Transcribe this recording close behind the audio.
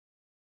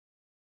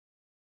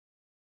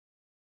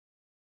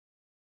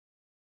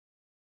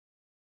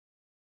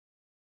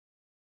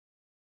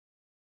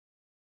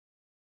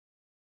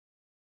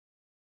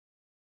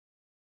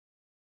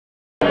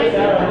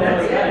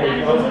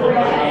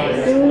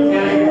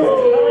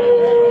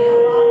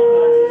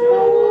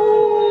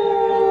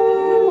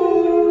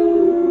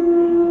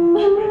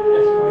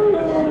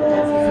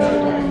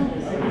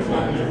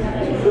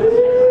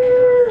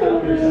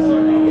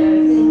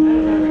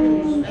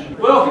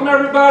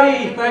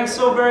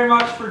very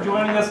much for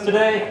joining us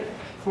today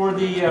for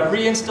the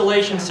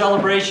reinstallation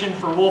celebration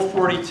for Wolf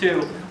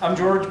 42. I'm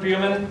George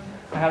Bumann.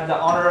 I had the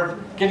honor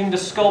of getting to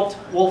sculpt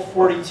Wolf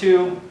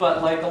 42,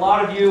 but like a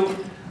lot of you,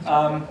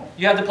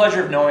 you had the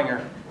pleasure of knowing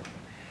her.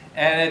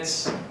 And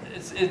it's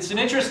an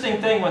interesting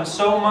thing when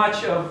so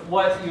much of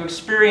what you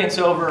experience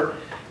over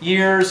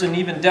years and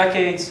even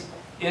decades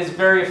is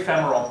very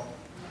ephemeral.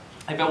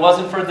 If it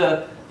wasn't for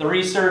the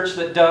research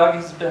that Doug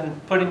has been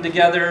putting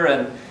together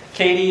and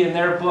Katie in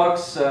their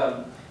books,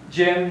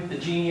 Jim, the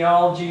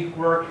genealogy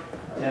work,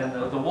 and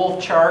the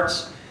wolf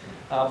charts,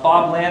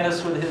 Bob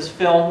Landis with his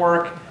film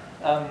work,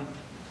 a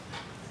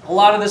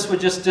lot of this would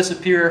just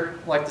disappear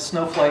like the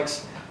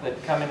snowflakes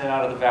that come in and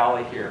out of the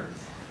valley here.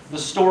 The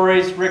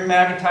stories, Rick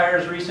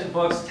McIntyre's recent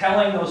books,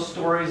 telling those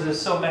stories as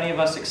so many of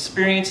us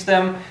experience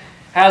them,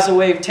 has a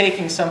way of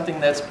taking something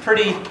that's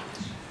pretty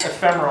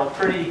ephemeral,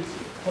 pretty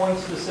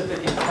point-specific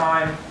in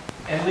time,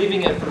 and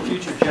leaving it for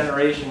future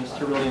generations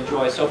to really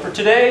enjoy. So for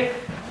today,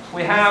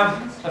 we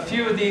have a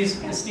few of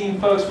these esteemed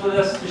folks with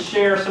us to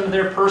share some of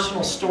their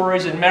personal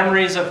stories and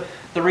memories of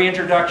the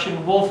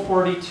reintroduction, Wolf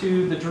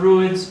 42, the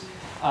Druids.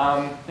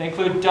 They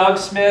include Doug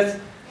Smith,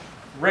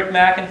 Rick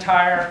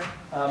McIntyre,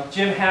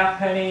 Jim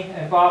Halfpenny,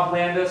 and Bob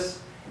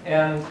Landis.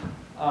 And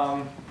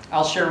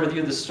I'll share with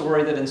you the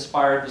story that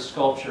inspired the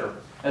sculpture.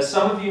 As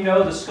some of you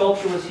know, the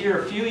sculpture was here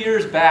a few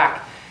years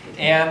back,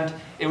 and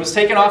it was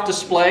taken off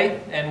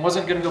display and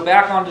wasn't going to go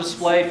back on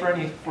display for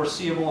any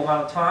foreseeable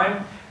amount of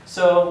time.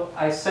 So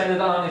I sent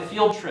it on a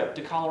field trip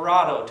to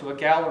Colorado to a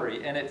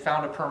gallery, and it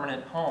found a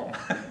permanent home.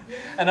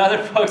 And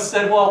other folks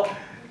said, well,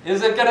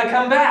 is it going to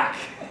come back?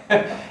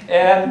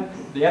 And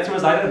the answer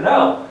was, I don't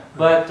know.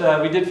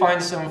 But we did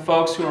find some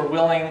folks who are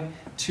willing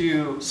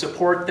to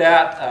support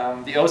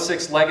that. The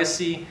 06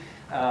 Legacy,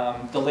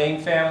 the Lane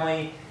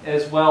family,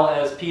 as well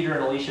as Peter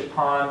and Alicia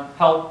Pond,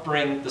 helped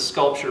bring the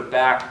sculpture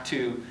back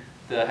to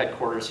the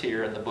headquarters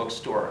here in the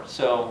bookstore.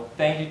 So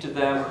thank you to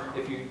them.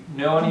 If you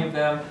know any of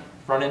them,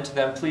 run into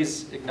them,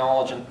 please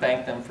acknowledge and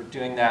thank them for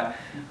doing that.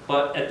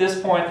 But at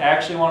this point, I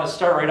actually want to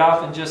start right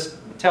off and just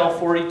tell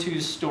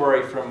 42's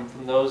story from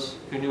those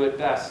who knew it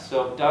best.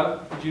 So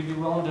Doug, would you be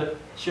willing to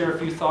share a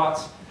few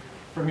thoughts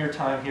from your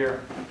time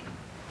here?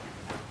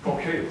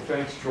 Okay,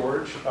 thanks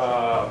George.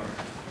 I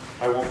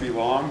won't be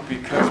long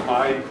because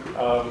my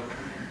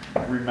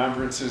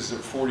remembrances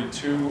of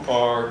 42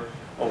 are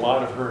a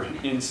lot of her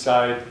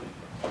inside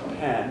a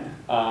pen,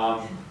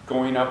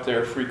 going up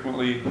there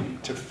frequently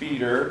to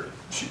feed her.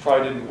 She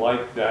probably didn't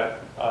like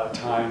that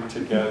time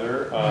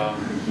together.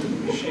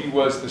 She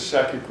was the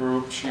second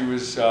group. She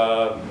was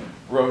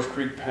Rose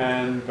Creek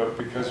Pen, but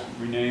because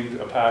we named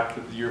a pack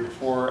the year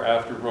before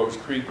after Rose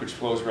Creek, which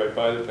flows right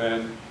by the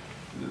pen,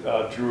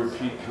 Druid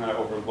Peak kind of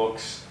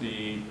overlooks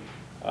the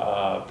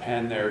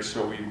pen there,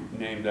 so we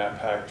named that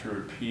pack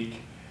Druid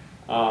Peak.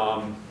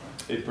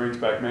 It brings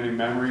back many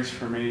memories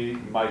for me.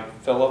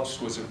 Mike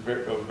Phillips was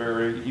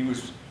he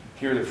was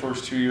here the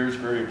first 2 years,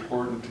 very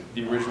important,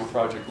 the original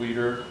project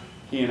leader.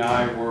 He and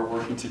I were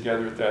working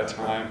together at that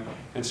time,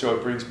 and so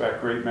it brings back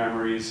great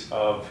memories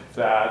of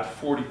that.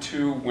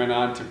 42 went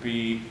on to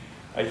be,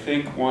 I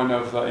think, one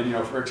of, and you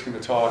know, if Rick's going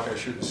to talk, I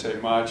shouldn't say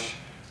much.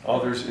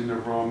 Others in the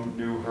room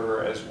knew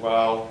her as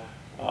well.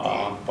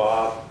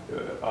 Bob,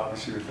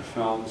 obviously with the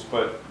films,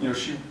 but you know,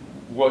 she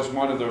was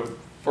one of the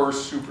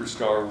first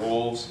superstar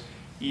wolves,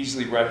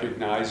 easily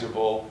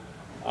recognizable.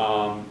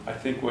 I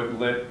think what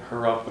lit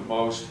her up the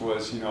most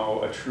was, you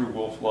know, a true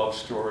wolf love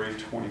story,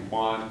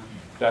 21.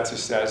 That's a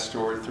sad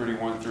story.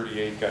 31,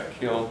 38 got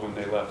killed when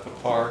they left the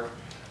park.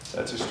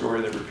 That's a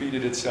story that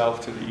repeated itself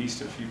to the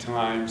east a few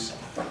times,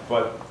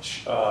 but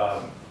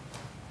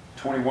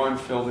 21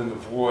 filled in the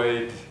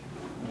void.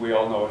 We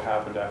all know what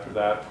happened after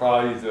that.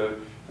 Probably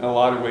in a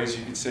lot of ways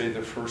you could say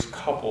the first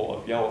couple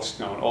of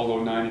Yellowstone,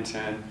 although 9 and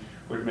 10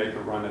 would make a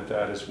run at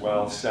that as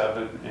well,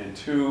 7 and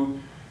 2.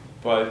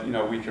 But you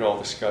know, we could all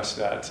discuss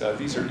that.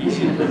 These are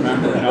easy to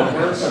remember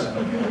numbers.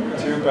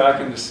 2 back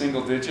in the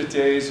single-digit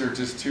days, or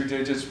just 2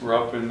 digits. We're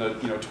up in the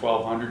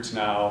 1200s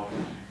now.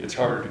 It's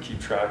harder to keep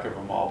track of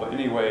them all. But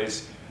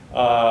anyways,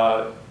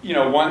 I'll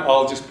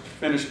just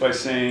finish by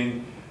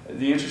saying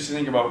the interesting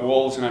thing about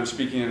wolves, and I'm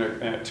speaking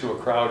to a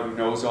crowd who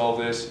knows all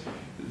this,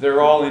 they're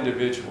all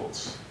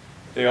individuals.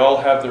 They all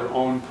have their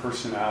own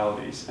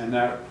personalities, and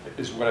that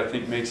is what I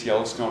think makes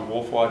Yellowstone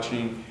wolf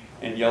watching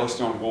and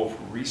Yellowstone wolf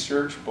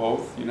research,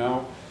 both,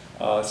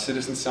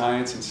 citizen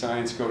science and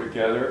science go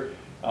together.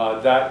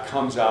 That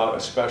comes out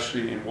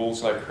especially in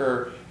wolves like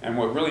her, and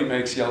what really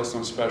makes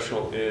Yellowstone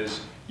special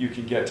is you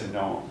can get to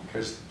know them,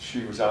 because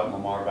she was out in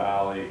Lamar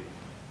Valley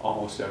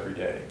almost every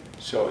day.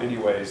 So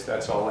anyways,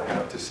 that's all I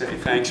have to say.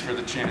 Thanks for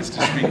the chance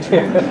to speak to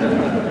you.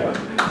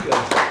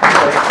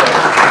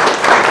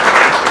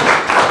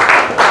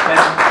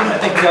 I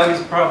think Doug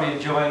is probably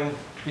enjoying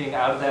being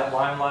out of that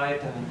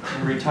limelight and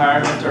in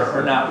retirement,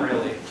 or not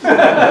really.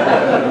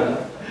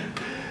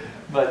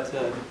 But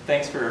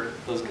thanks for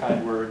those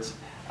kind words.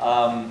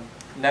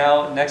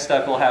 Now, next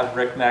up, we'll have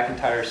Rick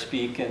McIntyre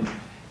speak. And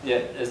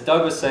as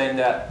Doug was saying,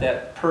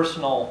 that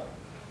personal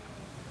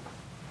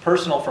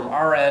from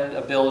our end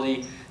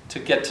ability to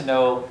get to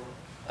know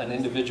an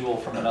individual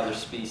from another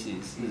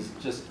species is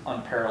just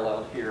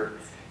unparalleled here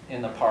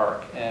in the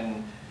park.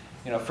 And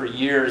you know, for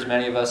years,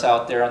 many of us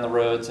out there on the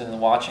roads and in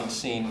the watching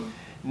scene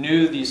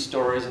knew these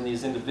stories and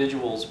these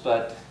individuals,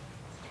 but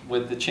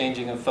with the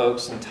changing of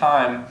folks and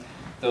time,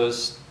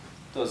 those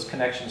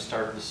connections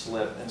started to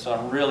slip. And so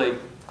I'm really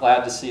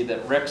glad to see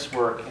that Rick's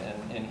work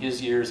and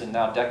his years and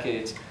now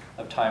decades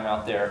of time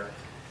out there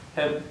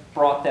have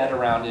brought that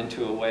around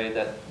into a way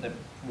that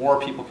more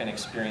people can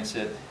experience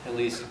it, at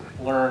least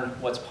learn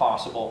what's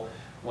possible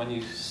when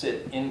you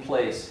sit in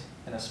place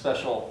in a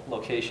special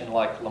location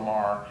like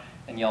Lamar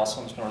and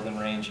Yellowstone's Northern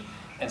Range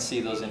and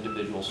see those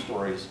individual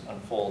stories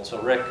unfold.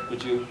 So Rick,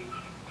 would you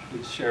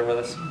please share with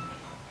us?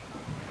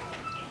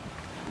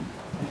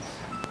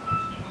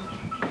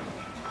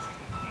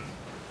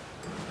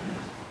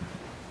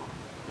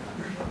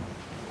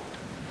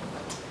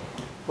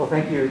 Well,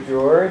 thank you,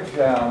 George.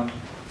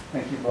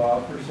 Thank you,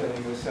 Bob, for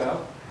setting this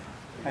up.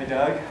 Hi,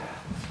 Doug.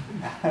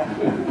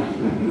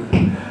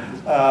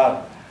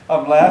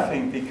 I'm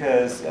laughing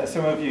because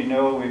some of you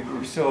know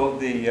we've sold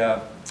the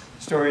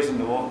stories in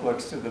the Wolf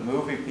books to the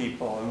movie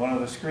people, and one of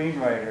the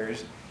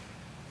screenwriters,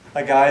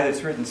 a guy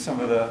that's written some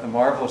of the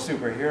Marvel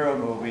superhero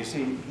movies,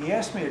 he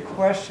asked me a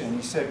question.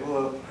 He said,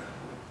 well,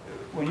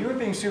 when you were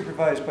being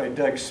supervised by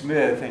Doug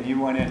Smith and you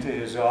went into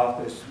his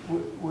office,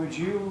 would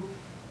you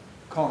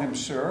call him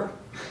sir?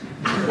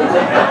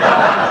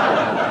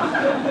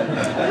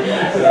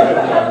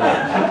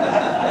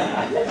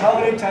 How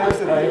many times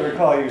did I ever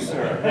call you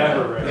sir?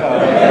 Never. Okay.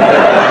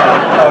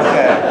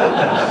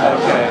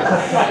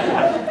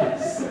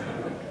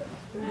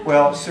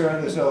 Well,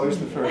 sir, there's always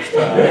the first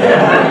time.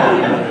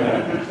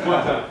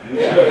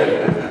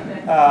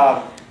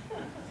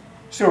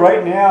 So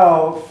right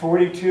now,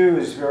 42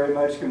 is very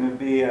much going to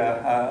be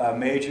a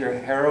major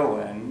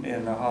heroine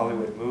in the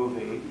Hollywood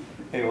movie.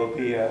 It will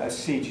be a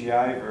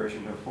CGI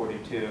version of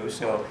 42,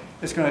 so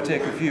it's going to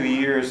take a few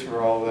years for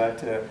all that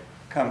to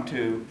come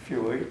to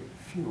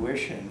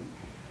fruition,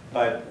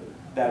 but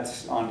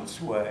that's on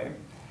its way.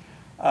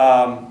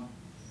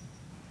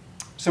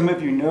 Some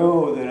of you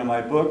know that in my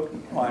book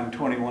on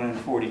 21 and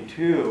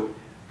 42,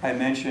 I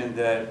mentioned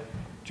that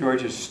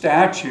George's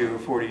statue,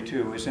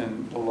 42, was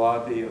in the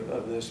lobby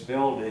of this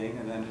building,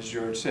 and then as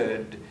George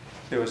said,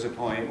 there was a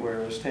point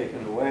where it was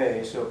taken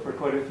away, so for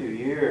quite a few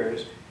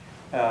years,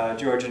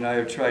 George and I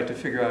have tried to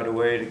figure out a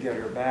way to get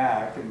her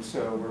back, and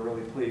so we're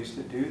really pleased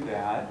to do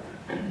that.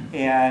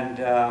 And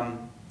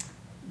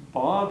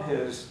Bob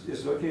is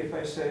it okay if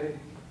I say?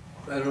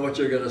 I don't know what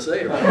you're going to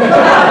say.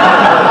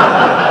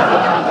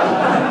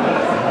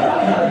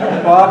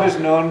 Bob has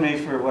known me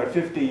for, what,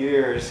 50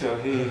 years, so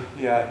he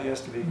has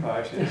to be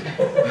cautious.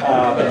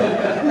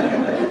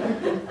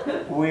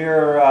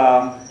 We're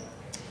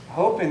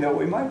hoping that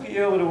we might be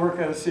able to work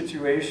out a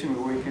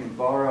situation where we can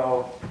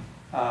borrow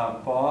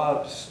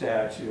Bob's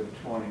statue of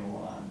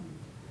 21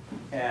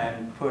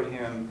 and put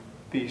him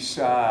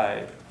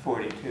beside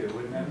 42.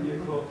 Wouldn't that be a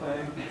cool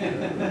thing?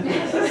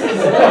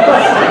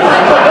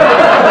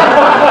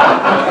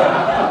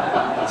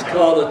 It's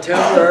called a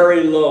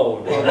temporary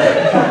loan.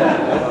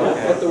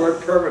 Okay. Put the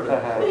word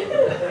permanent.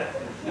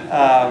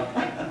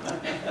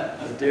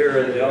 The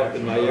deer and the elk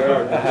in my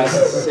yard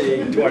just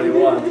seeing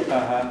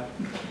 21.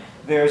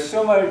 There's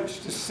so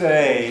much to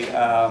say.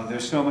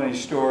 There's so many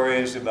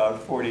stories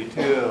about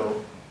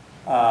 42.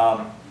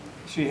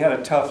 She had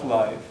a tough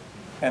life,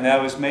 and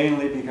that was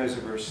mainly because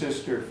of her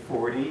sister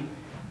 40.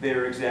 They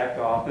were exact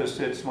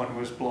opposites. One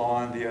was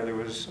blonde, the other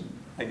was,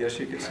 I guess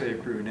you could say,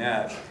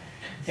 brunette.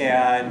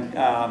 And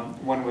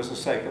one was a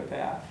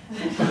psychopath.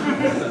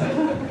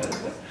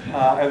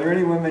 Are there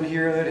any women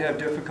here that have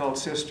difficult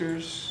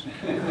sisters?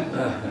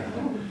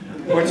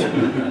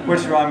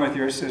 What's wrong with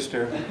your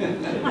sister?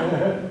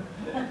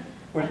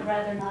 I'd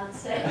rather not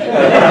say.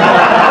 Okay.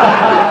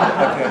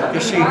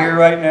 Is she here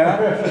right now?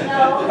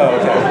 No. Oh,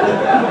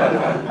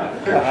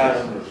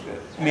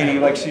 okay.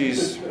 Meaning like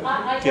she's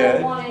I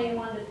dead? don't want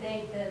anyone to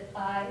think that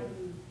I'm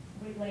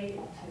related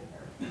to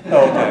her.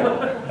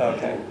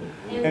 Okay.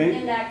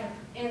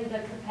 In the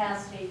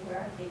capacity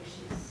where I think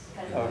she's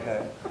kind of. Okay.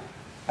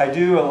 I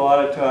do a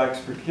lot of talks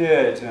for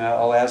kids, and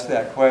I'll ask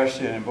that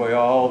question, and boy,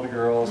 all the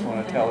girls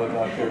want to tell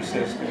about their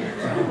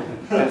sisters.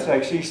 And it's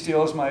like, she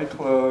steals my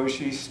clothes,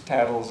 she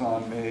tattles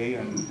on me,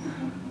 and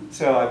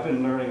so I've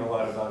been learning a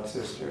lot about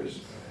sisters.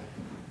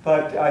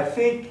 But I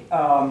think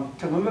to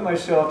limit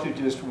myself to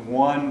just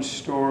one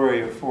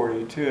story of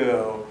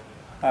 42,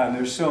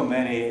 there's so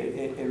many,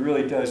 it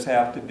really does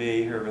have to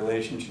be her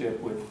relationship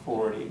with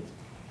 40.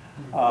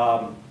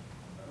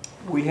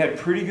 We had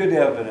pretty good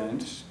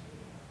evidence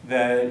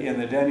that in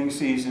the denning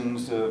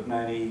seasons of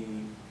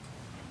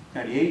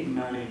 98 and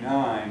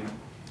 99,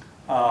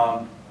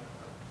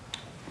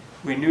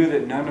 we knew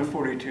that none of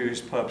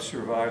 42's pups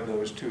survived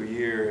those 2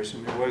 years,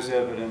 and there was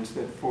evidence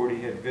that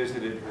 40 had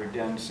visited her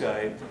den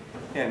site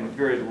and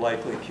very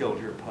likely killed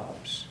her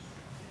pups,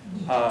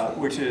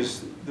 which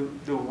is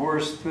the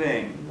worst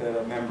thing that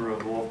a member of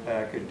the Wolf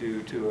Pack could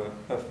do to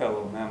a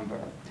fellow member.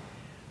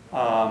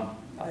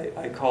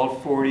 I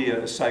called 40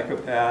 a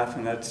psychopath,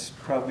 and that's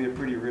probably a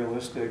pretty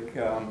realistic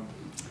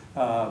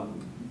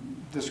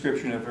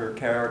description of her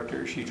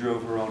character. She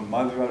drove her own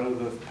mother out of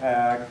the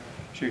pack.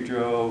 She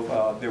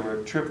drove, there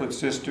were triplet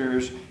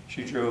sisters.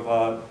 She drove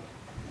out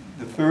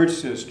the third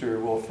sister,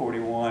 Wolf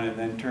 41, and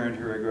then turned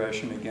her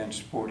aggression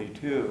against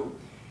 42.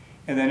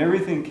 And then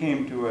everything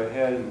came to a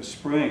head in the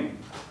spring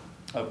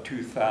of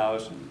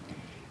 2000.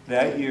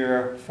 That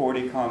year,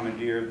 40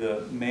 commandeered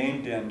the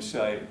main den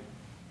site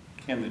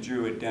in the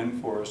Druid Den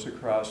Forest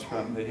across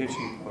from the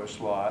hitching post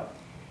lot.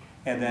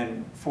 And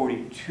then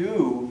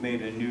 42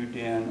 made a new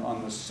den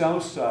on the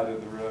south side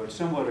of the road,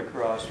 somewhat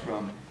across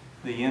from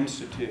the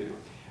Institute.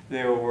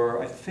 There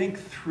were, I think,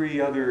 3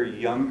 other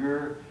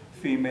younger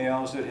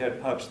females that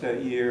had pups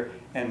that year.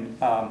 And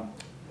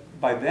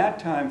by that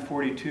time,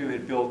 42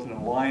 had built an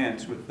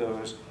alliance with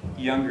those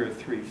younger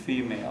 3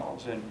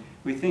 females. And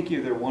we think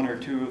either 1 or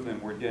 2 of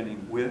them were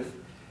denning with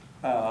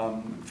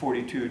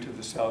 42 to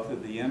the south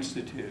of the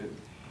Institute.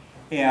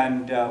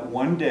 And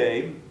one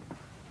day,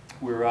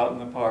 we were out in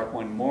the park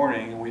one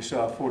morning, and we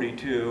saw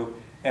 42,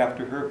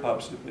 after her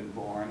pups had been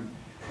born,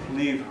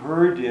 leave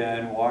her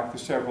den, walk the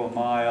several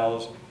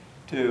miles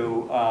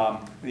to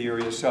the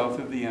area south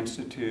of the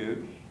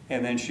Institute,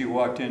 and then she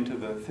walked into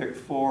the thick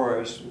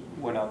forest,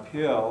 went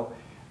uphill,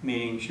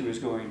 meaning she was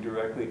going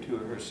directly to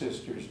her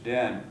sister's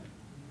den.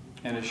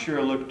 And it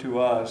sure looked to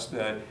us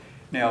that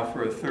now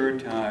for a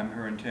 3rd time,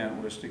 her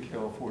intent was to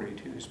kill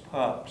 42's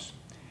pups.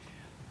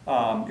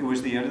 It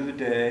was the end of the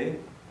day,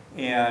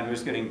 and it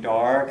was getting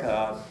dark.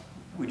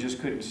 We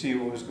just couldn't see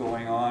what was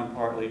going on,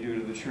 partly due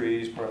to the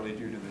trees, partly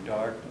due to the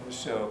darkness.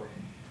 So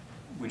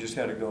we just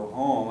had to go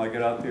home. I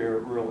got out there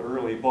real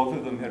early. Both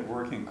of them had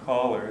working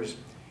collars,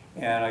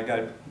 and I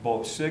got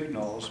both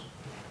signals.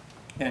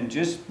 And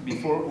just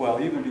before,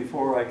 well, even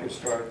before I could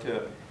start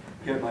to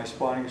get my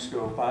spotting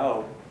scope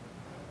out,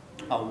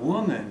 a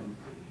woman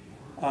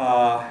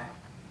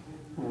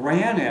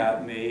ran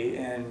at me,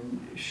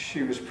 and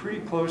she was pretty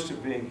close to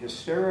being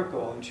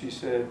hysterical, and she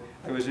said,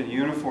 I was in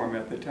uniform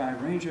at the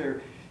time,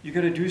 Ranger, you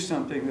got to do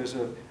something, there's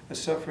a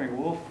suffering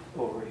wolf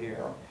over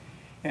here.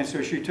 And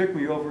so she took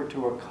me over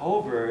to a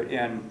culvert,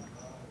 and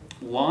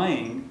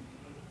lying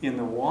in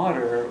the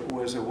water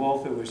was a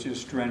wolf that was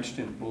just drenched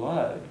in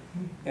blood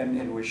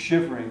and was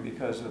shivering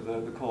because of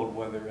the cold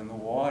weather in the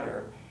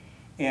water.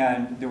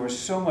 And there was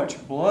so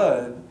much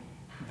blood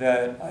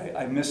that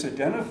I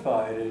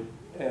misidentified it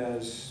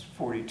as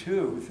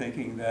 42,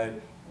 thinking that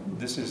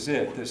this is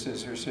it, this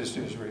is her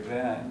sister's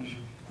revenge,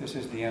 this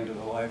is the end of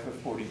the life of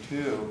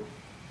 42.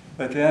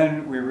 But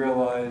then we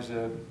realized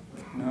that,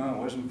 no, it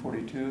wasn't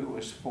 42, it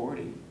was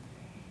 40.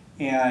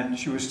 And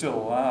she was still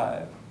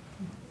alive.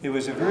 It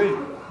was a very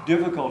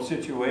difficult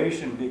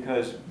situation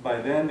because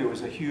by then there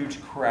was a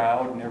huge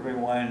crowd and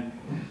everyone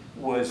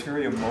was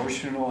very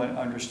emotional and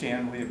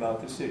understandably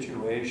about the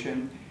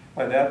situation.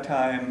 By that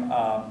time,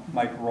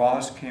 Mike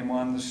Ross came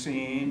on the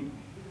scene.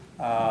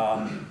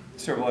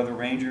 Several other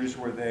rangers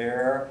were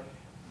there.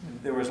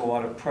 There was a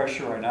lot of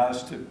pressure on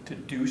us to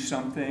do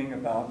something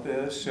about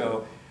this.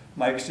 So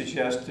Mike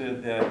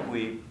suggested that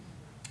we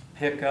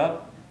pick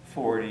up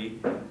 40.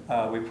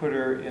 We put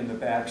her in the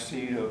back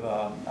seat of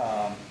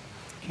a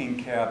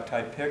king cab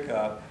type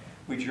pickup.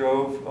 We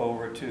drove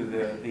over to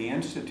the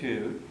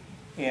Institute,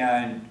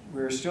 and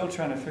we were still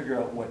trying to figure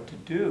out what to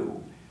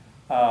do.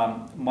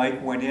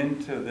 Mike went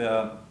into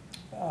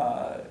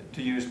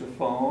to use the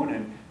phone,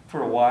 and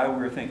for a while we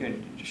were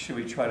thinking, should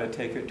we try to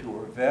take it to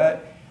a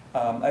vet?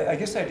 I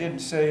guess I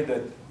didn't say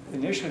that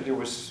initially there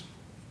was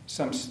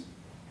some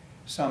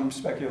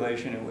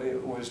speculation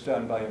it was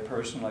done by a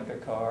person like a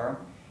car,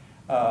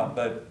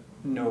 but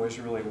no, it was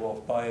really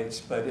wolf bites.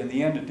 But in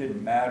the end it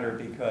didn't matter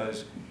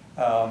because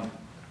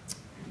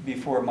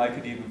before Mike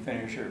could even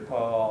finish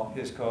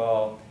his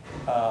call,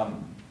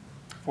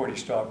 40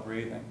 stopped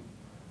breathing,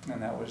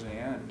 and that was the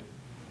end.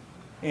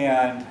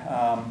 And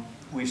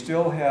we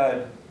still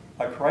had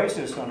a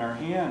crisis on our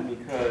hand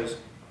because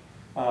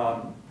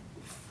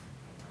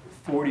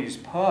 40's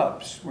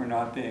pups were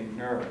not being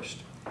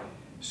nourished.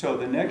 So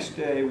the next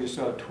day we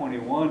saw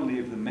 21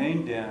 leave the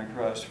main den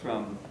across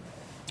from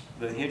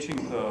the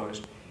hitching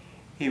post.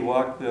 He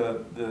walked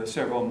the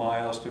several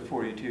miles to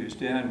 42's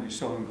den. We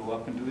saw him go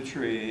up into the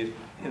trees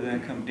and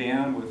then come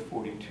down with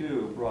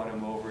 42, brought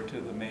him over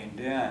to the main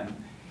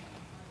den.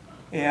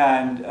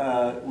 And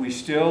we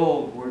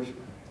still were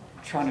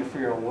trying to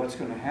figure out what's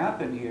going to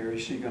happen here.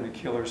 Is she going to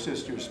kill her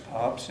sister's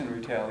pups in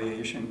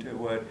retaliation to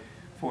what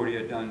 40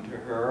 had done to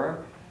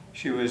her?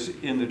 She was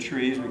in the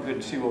trees. We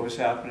couldn't see what was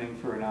happening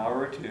for an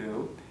hour or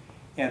two.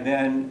 And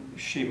then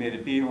she made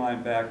a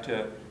beeline back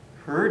to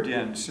her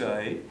den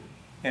site.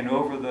 And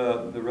over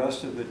the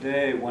rest of the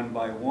day, one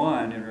by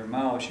one, in her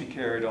mouth, she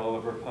carried all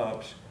of her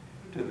pups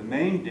to the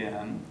main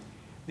den.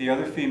 The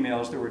other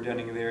females that were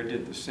denning there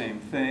did the same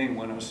thing.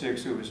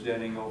 106, who was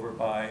denning over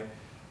by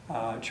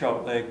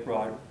Trout Lake,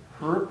 brought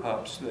her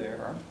pups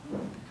there.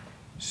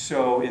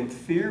 So in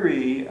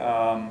theory,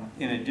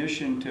 in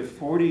addition to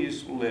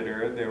 40's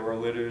litter, there were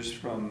litters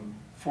from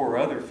 4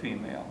 other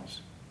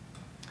females.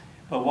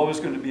 But what was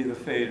going to be the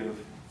fate of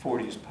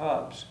 40s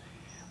pups.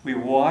 We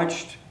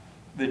watched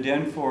the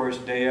den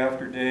forest day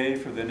after day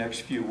for the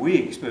next few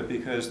weeks, but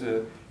because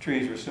the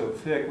trees were so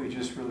thick, we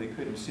just really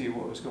couldn't see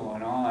what was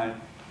going on.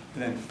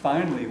 And then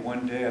finally,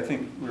 one day, I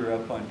think we were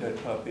up on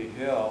Dead Puppy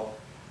Hill,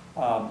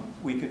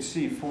 we could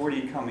see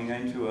 40 coming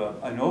into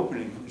an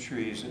opening in the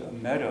trees, a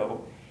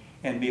meadow,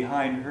 and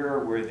behind her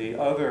were the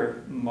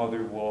other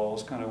mother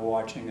wolves kind of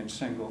watching in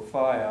single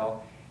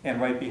file,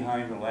 and right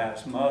behind the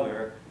last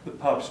mother, the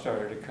pups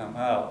started to come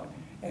out.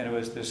 And it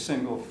was this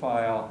single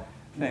file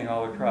thing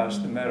all across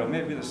the meadow,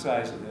 maybe the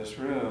size of this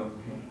room.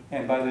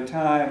 And by the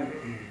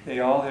time they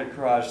all had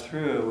crossed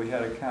through, we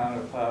had a count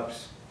of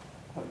pups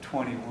of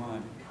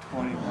 21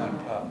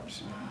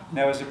 pups. And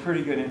that was a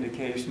pretty good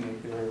indication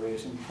that they were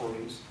raising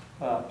 40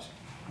 pups.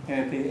 And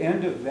at the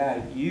end of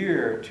that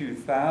year,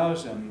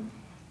 2000,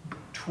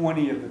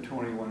 20 of the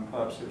 21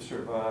 pups had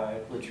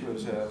survived, which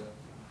was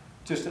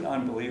just an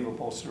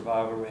unbelievable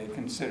survival rate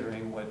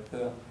considering what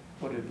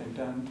had been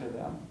done to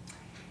them.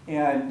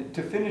 And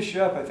to finish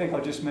up, I think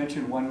I'll just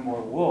mention one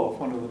more wolf.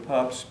 One of the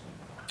pups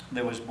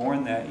that was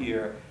born that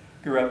year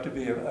grew up to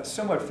be a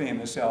somewhat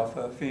famous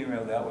alpha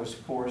female. That was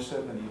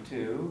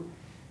 472,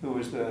 who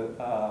was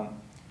the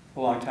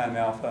longtime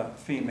alpha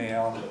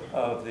female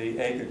of the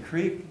Aga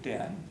Creek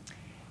den.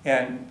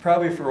 And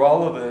probably for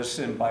all of us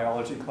in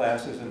biology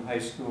classes in high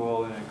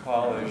school and in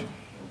college,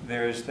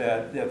 there's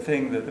that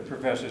thing that the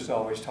professors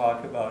always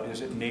talk about.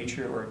 Is it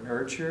nature or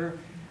nurture?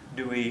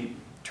 Do we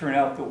turn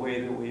out the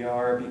way that we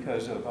are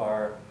because of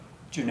our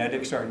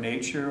genetics, our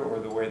nature, or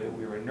the way that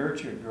we were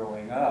nurtured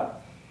growing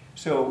up?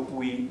 So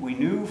we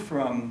knew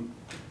from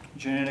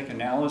genetic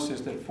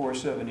analysis that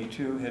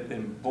 472 had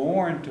been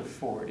born to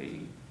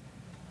 40,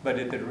 but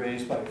had been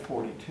raised by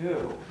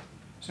 42.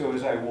 So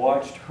as I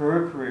watched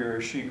her career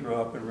as she grew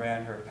up and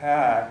ran her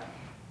pack,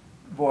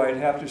 boy, I'd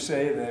have to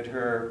say that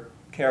her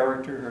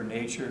character, her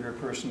nature, her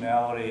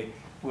personality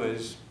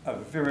was a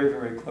very,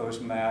 very close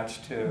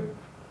match to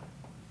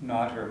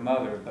not her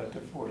mother, but to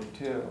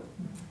 42.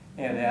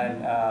 And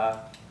then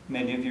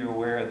many of you are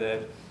aware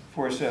that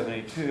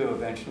 472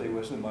 eventually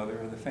was the mother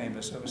of the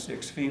famous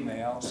 06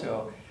 female.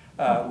 So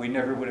we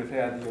never would have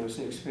had the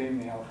 06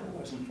 female if it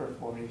wasn't for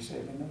 40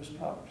 saving those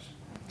pups.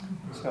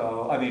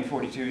 So, I mean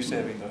 42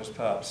 saving those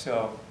pups.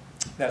 So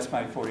that's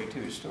my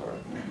 42 story.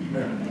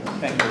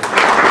 Thank you.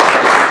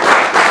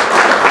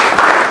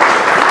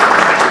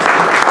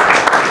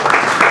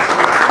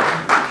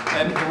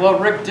 And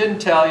what Rick didn't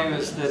tell you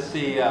is that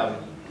the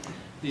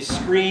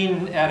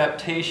screen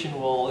adaptation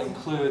will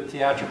include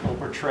theatrical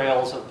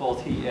portrayals of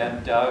both he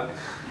and Doug.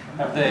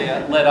 Have they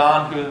let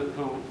on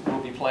who will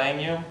be playing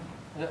you?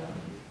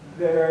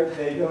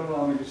 They don't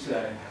allow me to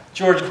say.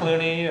 George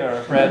Clooney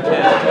or Brad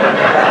Pitt?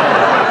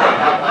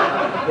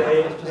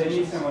 They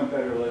need someone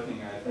better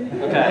looking, I think.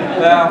 Okay,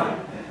 well,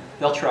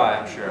 they'll try,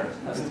 I'm sure.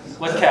 That's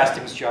what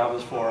casting's job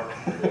is for.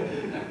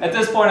 At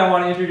this point, I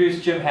want to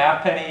introduce Jim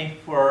Halfpenny.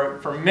 For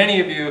many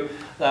of you,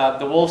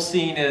 the wolf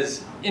scene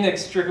is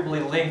inextricably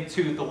linked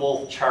to the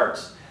wolf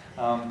charts.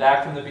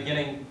 Back from the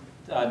beginning,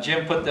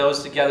 Jim put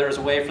those together as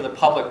a way for the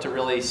public to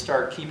really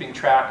start keeping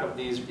track of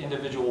these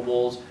individual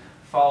wolves,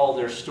 follow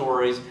their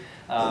stories.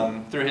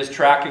 Through his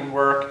tracking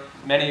work,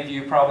 many of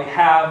you probably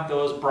have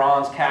those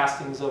bronze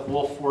castings of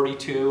Wolf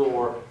 42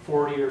 or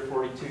 40 or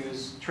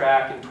 42's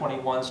track and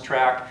 21's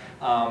track.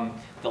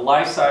 The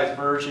life-size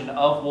version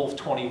of Wolf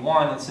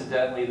 21,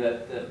 incidentally,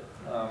 that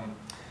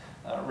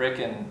Rick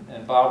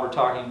and Bob were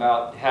talking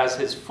about, has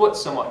his foot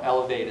somewhat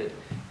elevated.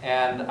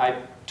 And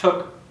I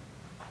took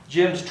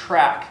Jim's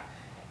track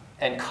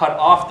and cut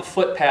off the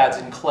foot pads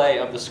in clay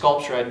of the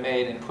sculpture I'd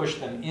made and pushed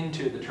them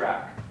into the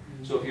track.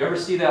 So if you ever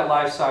see that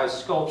life-size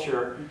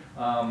sculpture,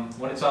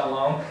 when it's on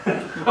loan,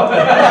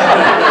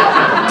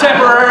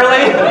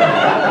 temporarily,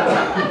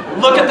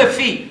 look at the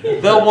feet.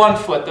 The one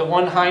foot, the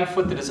one hind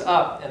foot that is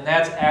up, and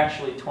that's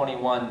actually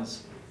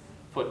 21's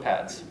foot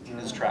pads in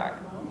his track.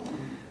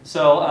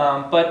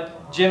 So,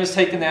 but Jim has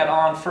taken that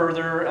on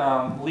further.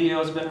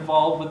 Leo's been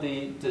involved with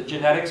the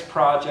genetics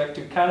project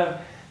to kind of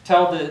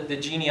tell the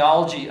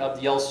genealogy of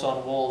the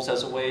Yellowstone wolves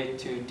as a way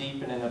to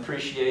deepen and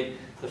appreciate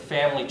the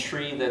family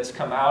tree that's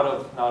come out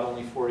of not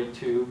only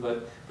 42,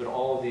 but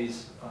all of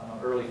these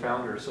early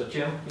founders. So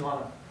Jim, you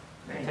want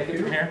to take it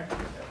from here?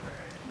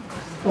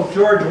 Well,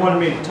 George wanted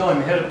me to tell him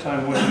ahead of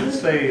time what he would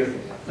say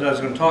that I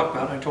was going to talk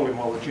about. I told him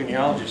all the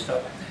genealogy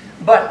stuff.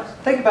 But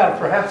think about it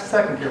for half a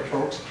second here,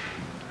 folks.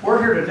 We're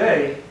here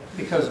today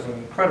because of an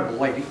incredible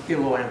lady,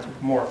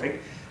 helioanthropomorphic,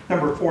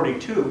 number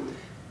 42.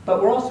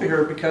 But we're also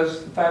here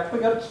because, in fact, we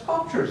got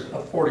sculptures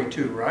of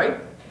 42, right?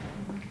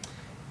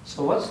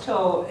 So let's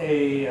tell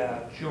a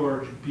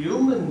George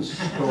Bumann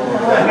story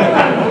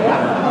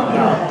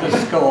about the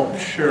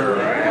sculpture.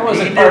 That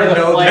wasn't He part of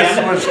didn't the know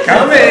plan. this was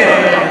coming.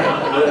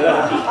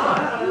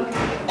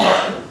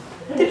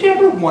 Did you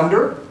ever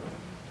wonder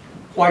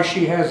why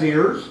she has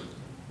ears?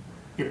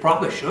 You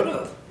probably should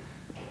have.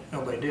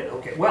 Nobody did.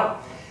 Okay,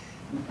 well,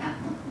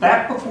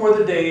 back before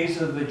the days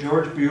of the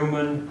George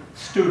Bumann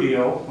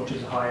studio, which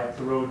is high up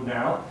the road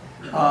now,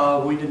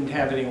 We didn't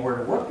have anywhere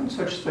to work and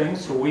such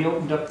things, so we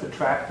opened up the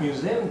track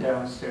museum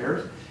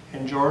downstairs,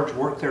 and George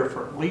worked there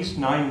for at least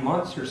 9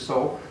 months or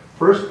so,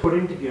 first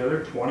putting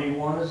together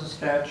 21 as a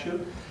statue,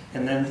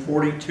 and then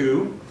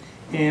 42.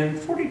 And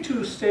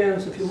 42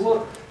 stands, if you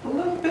look, a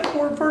little bit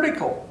more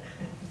vertical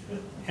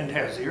and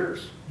has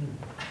ears.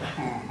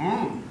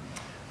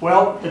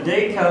 Well, the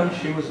day comes,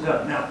 she was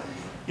done. Now,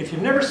 if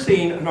you've never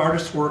seen an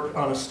artist's work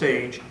on a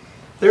stage,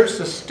 there's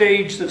a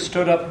stage that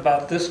stood up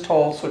about this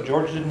tall, so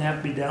George didn't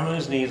have to be down on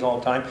his knees all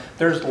the time.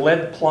 There's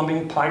lead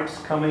plumbing pipes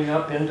coming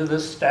up into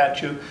this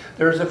statue.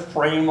 There's a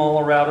frame all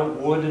around it,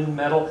 wood and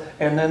metal,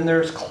 and then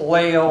there's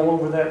clay all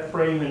over that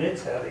frame, and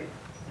it's heavy.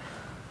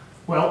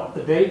 Well,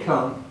 the day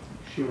come,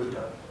 she was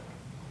done.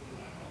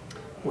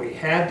 We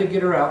had to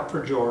get her out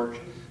for George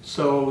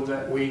so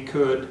that we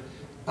could,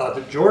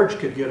 that George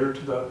could get her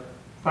to the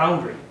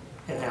foundry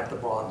and have the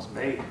bronze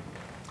made.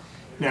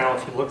 Now,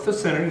 if you look at the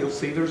center, you'll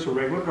see there's a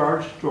regular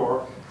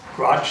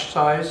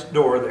garage-sized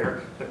door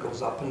there that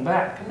goes up and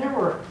back. And there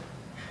were,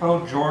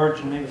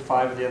 George and maybe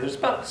 5 of the others,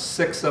 about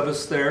 6 of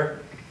us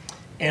there.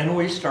 And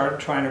we started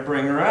trying to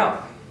bring her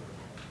out.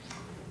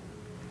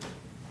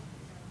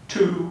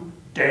 Too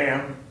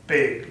damn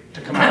big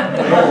to come out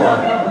the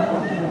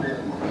door.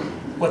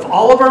 With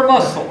all of our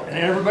muscle and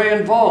everybody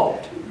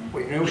involved,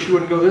 we knew she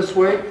wouldn't go this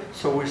way,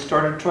 so we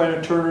started trying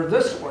to turn her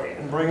this way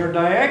and bring her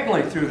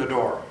diagonally through the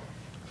door.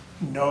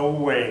 No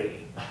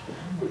way.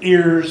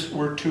 Ears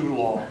were too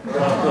long.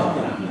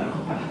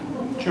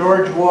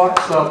 George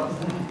walks up,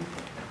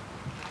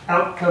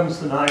 out comes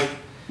the knife,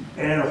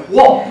 and a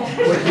whoop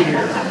with the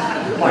ear.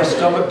 My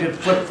stomach did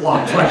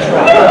flip-flops like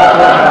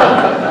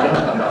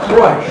that.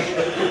 Crush.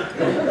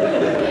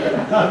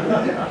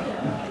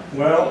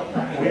 Well,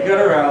 we got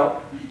her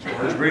out.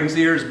 George brings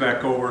the ears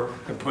back over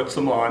and puts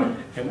them on.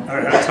 And,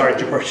 sorry,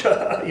 George.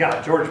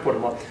 Yeah, George put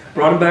them on.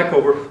 Brought them back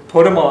over,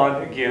 put them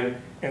on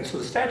again. And so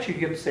the statue you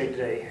get to say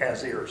today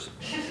has ears.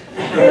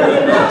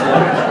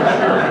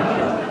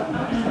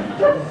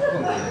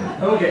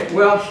 Okay,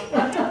 well,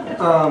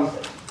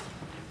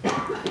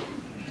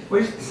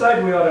 we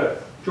decided we ought to,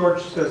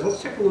 George says,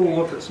 let's take a little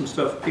look at some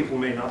stuff people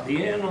may not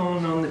be in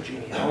on the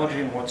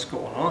genealogy and what's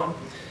going on.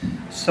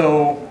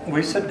 So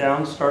we sat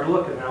down and started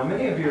looking. Now,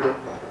 many of you,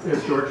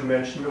 as George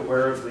mentioned, are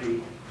aware of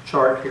the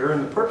chart here.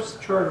 And the purpose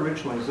of the chart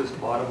originally is this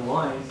bottom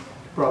line, to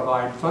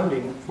provide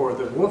funding for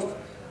the Wolf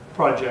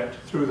project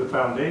through the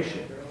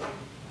foundation.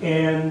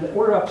 And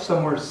we're up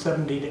somewhere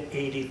 70 to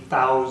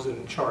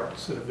 80,000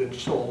 charts that have been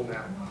sold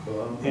now.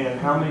 And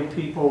how many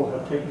people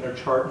have taken their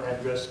chart and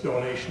addressed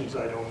donations,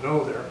 I don't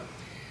know there.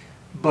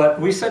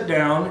 But we sat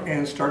down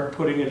and started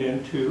putting it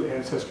into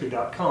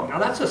Ancestry.com. Now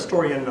that's a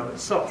story in and of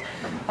itself.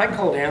 I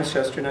called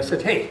Ancestry and I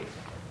said, hey,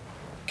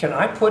 can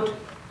I put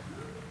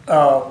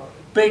a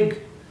big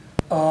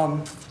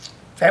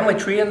family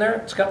tree in there?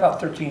 It's got about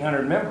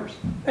 1,300 members.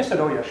 They said,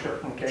 oh yeah, sure,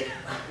 okay.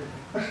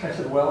 I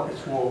said, well,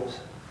 it's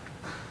wolves.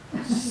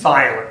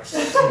 Silence.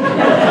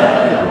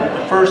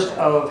 The first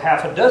of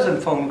half a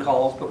dozen phone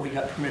calls, but we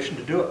got permission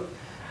to do it.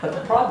 But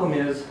the problem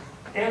is,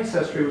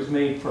 Ancestry was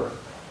made for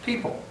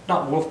people,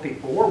 not wolf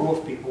people. We're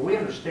wolf people. We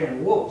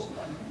understand wolves,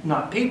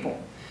 not people.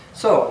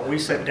 So we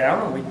sit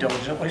down and we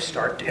diligently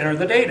start to enter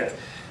the data.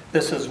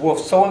 This is wolf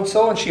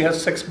so-and-so, and she has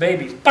 6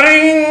 babies.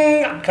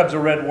 Bang! Up comes a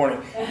red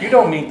warning. You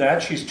don't need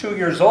that. She's 2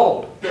 years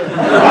old.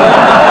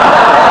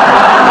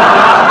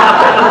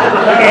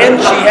 And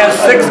she has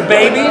 6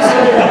 babies?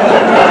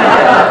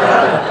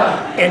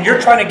 And you're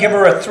trying to give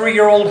her a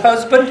 3-year-old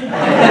husband?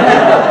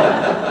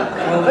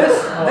 Well,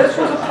 this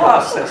was a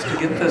process to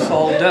get this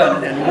all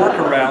done, and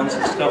workarounds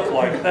and stuff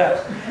like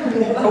that.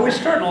 But we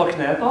started looking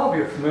at it. All of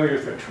you are familiar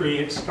with the tree.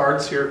 It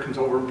starts here, comes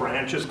over in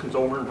branches, comes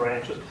over in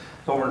branches,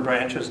 over in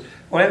branches.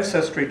 Well,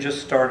 Ancestry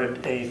just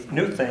started a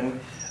new thing,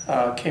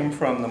 came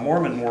from the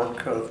Mormon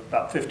work of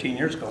about 15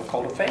 years ago,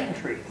 called a fan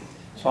tree.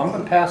 So I'm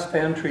going to pass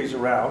fan trees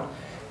around,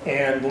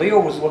 and Leo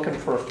was looking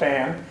for a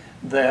fan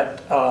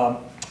that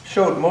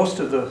showed most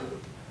of the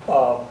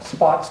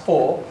spots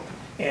full,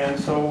 and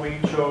so he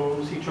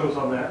chose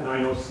on that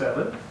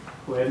 907.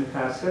 Go ahead and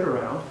pass it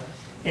around.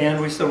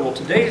 And we said, well,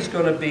 today's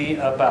going to be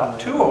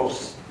about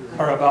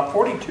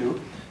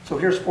 42, so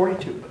here's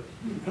 42. But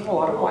there's a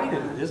lot of white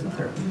in it, isn't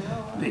there?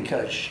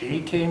 Because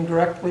she came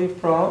directly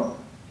from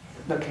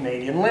the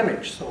Canadian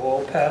lineage, so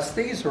we'll pass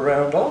these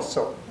around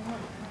also.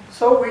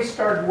 So we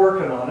started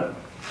working on it,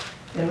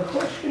 and the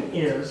question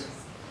is,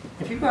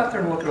 if you go out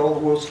there and look at all the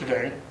wolves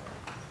today,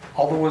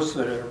 all the wolves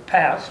that are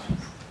passed,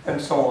 and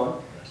so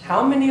on,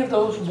 how many of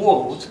those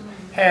wolves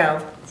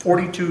have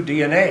 42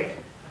 DNA?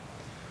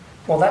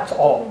 Well, that's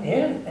all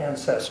in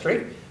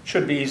Ancestry.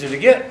 Should be easy to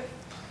get.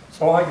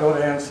 So I go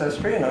to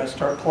Ancestry and I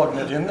start plugging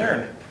it in there,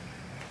 and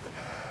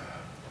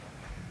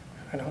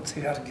I don't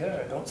see how to get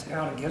it, I don't see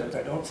how to get it,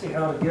 I don't see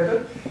how to get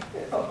it.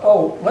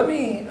 Oh, let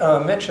me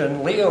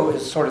mention, Leo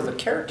is sort of the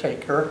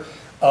caretaker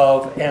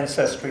of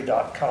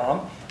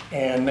Ancestry.com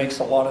and makes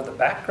a lot of the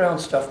background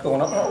stuff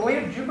going on. Oh,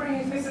 Leo, did you bring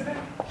anything today?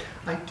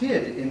 I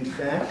did, in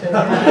fact, and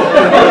I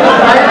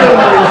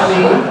have with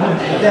me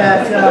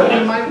that we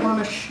might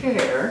want to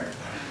share.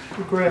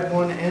 grab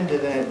one end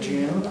of that,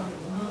 Jim.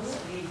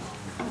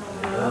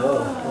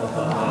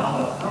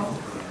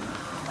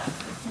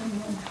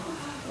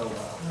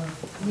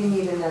 You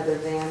need another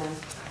Vanna.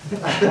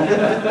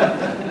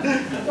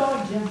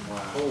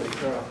 Holy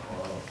crap.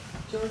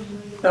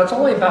 Now, it's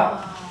only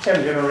about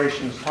 10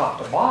 generations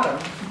top to bottom,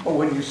 but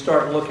when you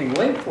start looking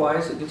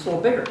lengthwise, it gets a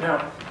little bigger.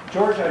 Now,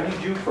 George, I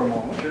need you for a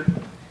moment,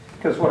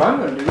 because what I'm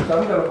going to do is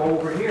I'm going to go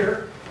over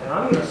here, and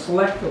I'm going to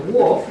select the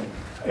wolf,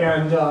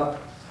 and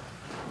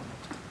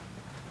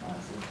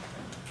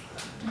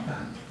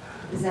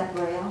Is that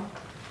Braille?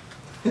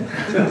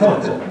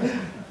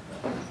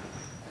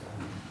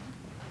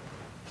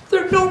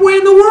 there's no way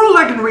in the world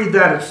I can read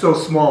that, it's so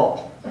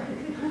small.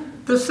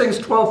 This thing's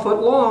 12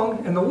 foot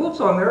long, and the wolves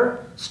on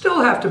there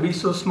still have to be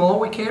so small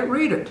we can't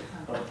read it.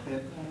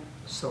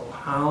 So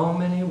how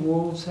many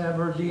wolves have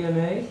our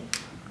DNA?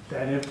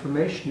 That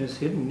information is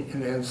hidden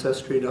in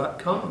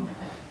Ancestry.com,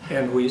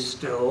 and we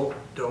still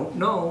don't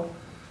know.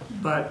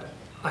 But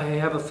I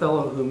have a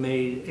fellow who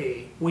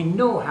made we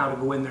know how to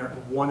go in there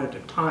one at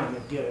a time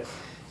and get it.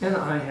 And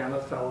I have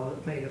a fellow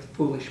that made a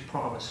foolish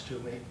promise to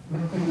me.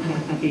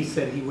 He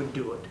said he would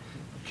do it.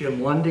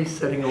 Jim Lundy,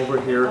 sitting over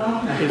here,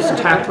 is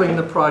tackling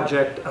the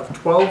project of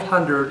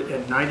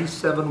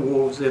 1,297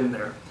 wolves in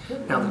there.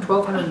 Now, the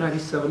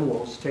 1,297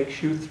 wolves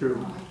takes you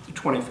through the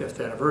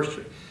 25th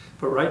anniversary.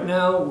 But right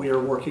now, we are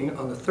working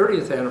on the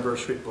 30th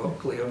anniversary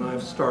book. Leo and I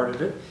have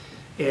started it.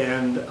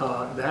 And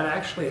that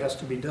actually has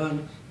to be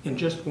done in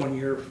just 1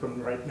 year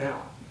from right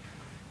now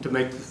to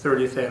make the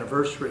 30th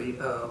anniversary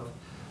of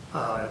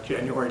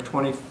January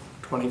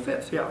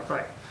 25th. Yeah,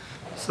 right.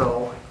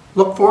 So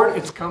look for it.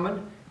 It's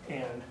coming.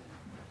 And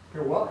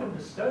you're welcome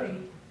to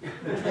study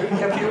the tree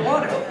if you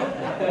want it.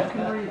 You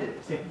can read it.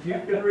 If you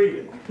can read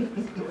it.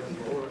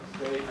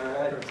 All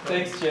right.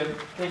 Thanks, Jim.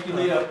 Thank you,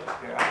 Leo.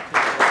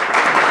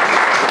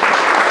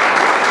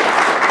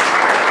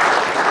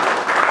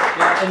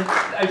 Yeah, and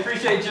I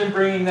appreciate Jim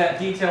bringing that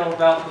detail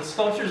about the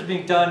sculptures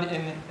being done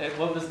in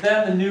what was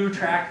then the new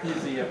track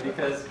museum,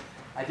 because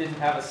I didn't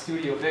have a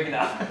studio big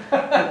enough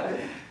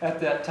at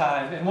that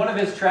time. And one of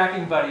his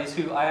tracking buddies,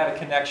 who I had a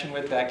connection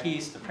with back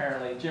east,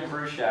 apparently, Jim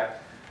Bruchak,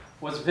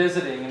 was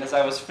visiting, and as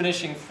I was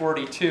finishing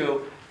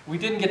 42, we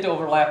didn't get to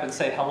overlap and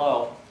say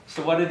hello.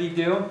 So what did he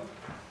do?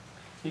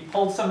 He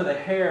pulled some of the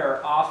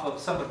hair off of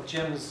some of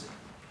Jim's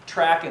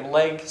track and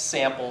leg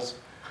samples,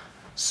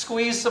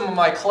 squeezed some of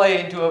my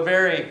clay into a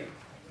very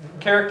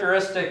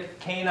characteristic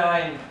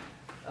canine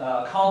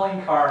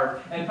calling card,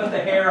 and put the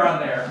hair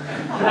on there.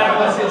 That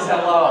was his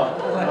hello.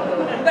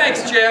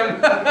 Thanks, Jim.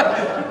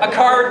 A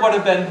card would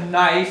have been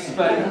nice,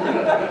 but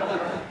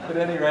at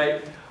any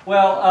rate.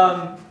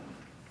 Well,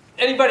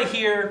 anybody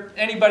here,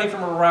 anybody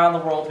from around the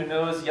world who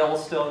knows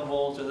Yellowstone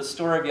wolves or the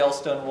story of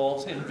Yellowstone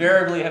wolves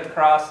invariably have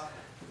crossed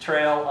the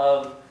trail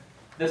of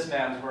this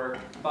man's work.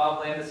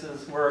 Bob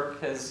Landis's work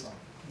has,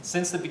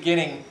 since the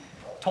beginning,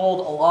 told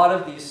a lot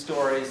of these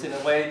stories in a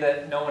way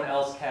that no one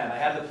else can. I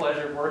had the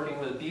pleasure of working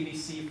with a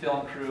BBC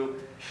film crew,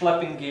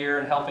 schlepping gear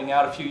and helping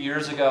out a few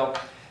years ago,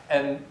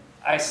 and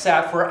I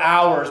sat for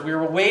hours. We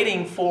were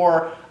waiting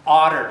for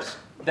otters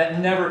that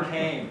never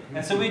came,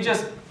 and so we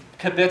just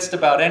kibitzed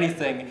about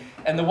anything.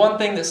 And the one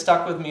thing that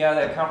stuck with me out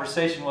of that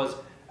conversation was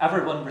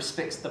everyone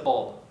respects the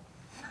bulb.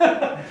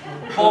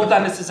 Bob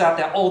Landis is out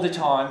there all the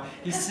time.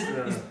 He's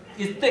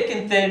thick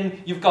and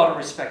thin. You've got to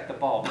respect the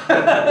bulb.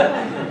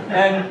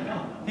 And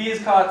he has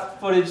caught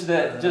footage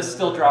that just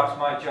still drops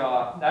my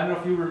jaw. I don't know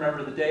if you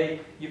remember the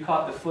day you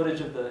caught the footage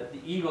of the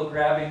eagle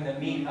grabbing the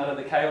meat out of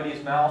the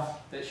coyote's mouth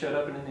that showed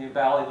up in the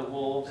Valley of the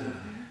Wolves. And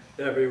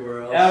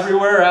everywhere else.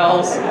 Everywhere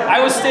else.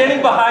 I was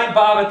standing behind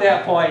Bob at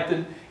that point,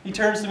 and he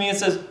turns to me and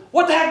says,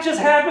 "What the heck just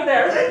happened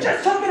there?" "It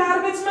just took it out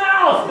of its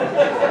mouth."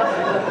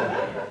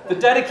 The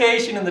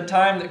dedication and the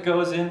time that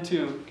goes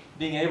into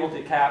being able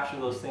to capture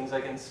those things, I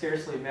can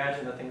scarcely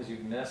imagine the things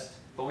you've missed,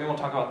 but we won't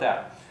talk about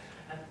that.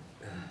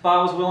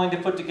 Bob was willing to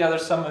put together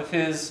some of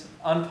his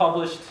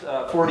unpublished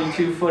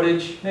 42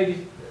 footage.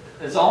 Maybe,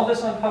 is all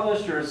this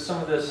unpublished, or is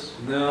some of this?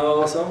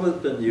 No, some of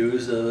it's been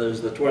used.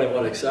 There's the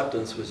 21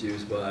 Acceptance was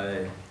used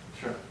by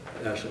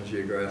National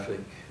Geographic,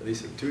 at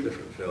least in 2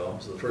 different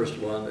films. The first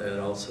one and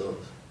also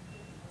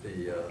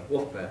the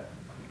Wolf Pack.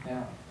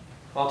 Yeah.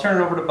 Well, I'll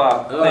turn it over to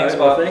Bob. All Thanks, right,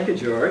 Bob. well, thank you,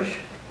 George.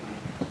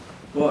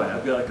 Boy,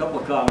 I've got a couple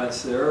of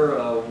comments there.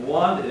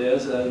 One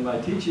is, in my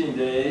teaching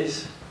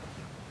days,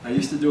 I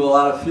used to do a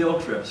lot of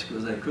field trips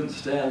because I couldn't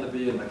stand to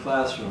be in the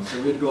classroom.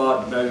 So we'd go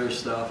out and measure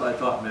stuff. I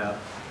taught math.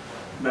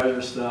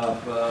 Measure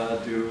stuff,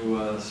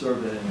 do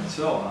surveying, and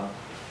so on.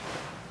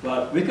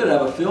 But we could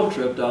have a field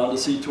trip down to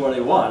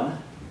C21.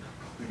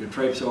 We could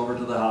traipse over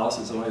to the house.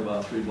 It's only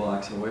about 3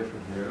 blocks away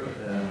from here.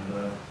 And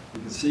you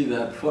can see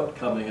that foot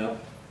coming up.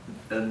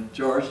 And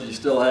George, do you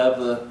still have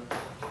the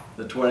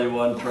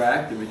 21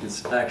 track that we can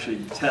actually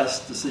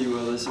test to see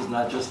whether this is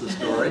not just a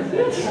story? We'd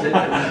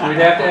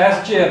have to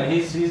ask Jim.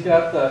 He's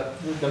got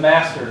the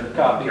master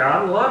copy.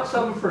 Got lots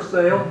of them for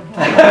sale.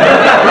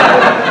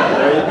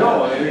 There you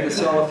go. Maybe we can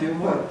sell a few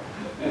more.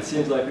 It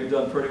seems like we've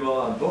done pretty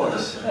well on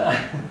books.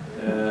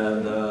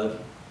 And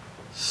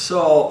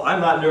So I'm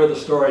not near the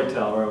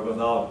storyteller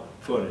without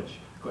footage,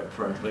 quite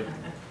frankly.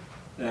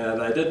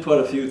 And I did put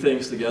a few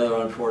things together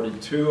on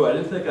 42. I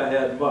didn't think I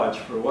had much.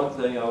 For one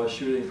thing, I was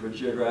shooting for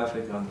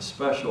Geographic on the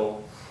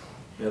special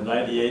in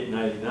 98,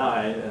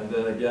 99, and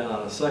then again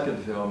on a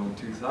second film in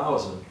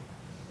 2000.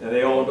 And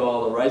they owned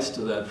all the rights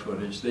to that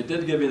footage. They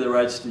did give me the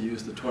rights to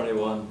use the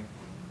 21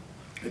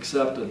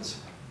 acceptance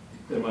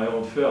in my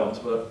own films,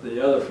 but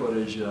the other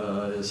footage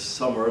is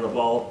somewhere in a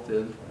vault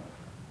in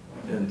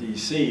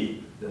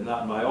DC, and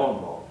not in my own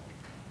vault.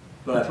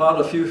 But I found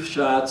a few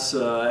shots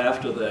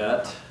after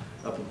that,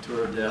 up until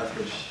her death,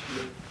 which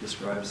Rick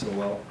describes so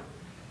well.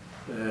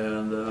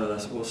 And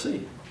that's what we'll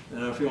see.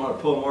 And if you want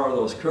to pull more of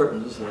those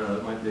curtains,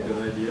 it might be a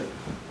good idea.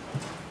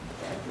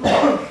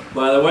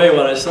 By the way,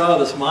 when I saw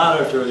this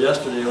monitor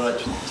yesterday, when I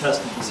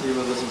tested to see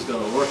whether this was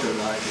going to work or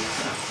not, I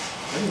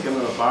think I'm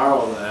going to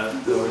borrow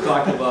that. We're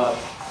talking about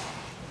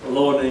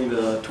loaning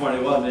the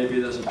 21. Maybe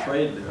there's a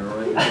trade there,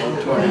 right?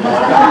 21.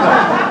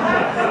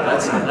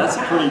 That's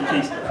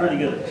a pretty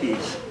good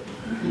piece.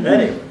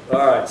 Anyway,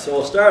 all right. So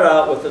we'll start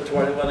out with the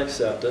 21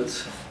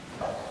 acceptance.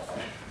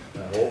 I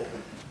hope.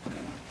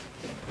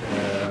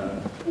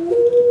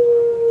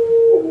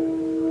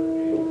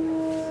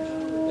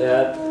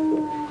 And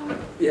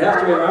you have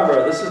to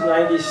remember, this is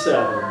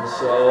 97.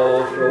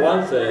 So for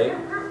one thing,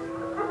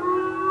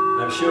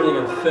 I'm shooting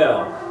in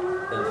film,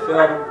 and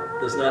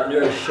film is not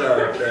near as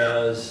sharp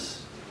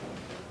as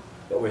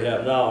what we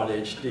have now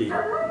in HD.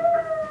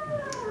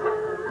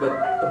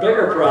 But the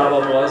bigger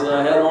problem was that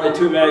I had only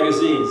 2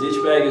 magazines.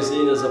 Each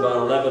magazine is about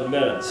 11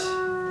 minutes,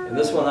 and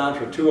this went on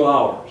for 2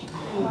 hours.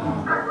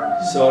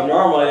 So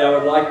normally I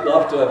would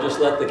love to have just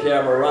let the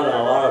camera run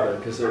on a lot of it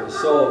because it was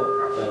so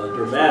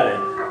dramatic,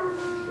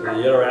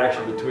 the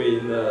interaction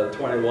between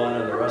 21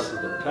 and the rest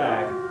of the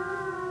pack.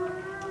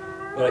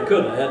 But I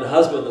couldn't. I had to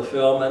husband the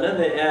film, and in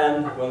the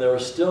end, when they were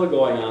still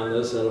going on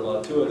this at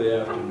about 2 in the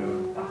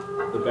afternoon,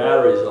 the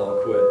batteries all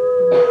quit.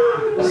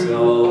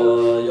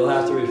 So you'll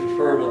have to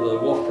refer to the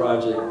Wolf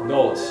Project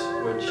notes,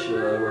 which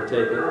were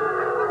taken.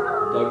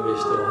 Doug may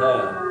still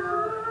have.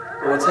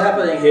 But what's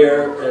happening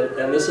here,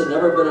 and this had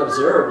never been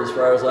observed as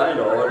far as I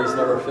know, and he's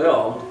never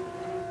filmed,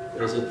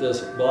 is that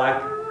this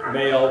black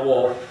male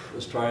wolf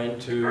was trying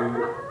to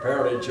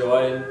apparently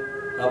join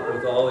up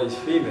with all these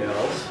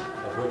females,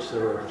 of which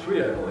there were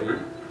 3, I believe.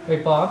 Hey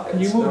Bob, can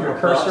you move your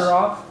cursor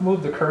off?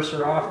 Move the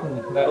cursor off and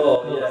that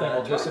little thing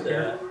will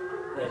disappear.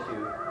 Thank you.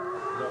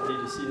 You don't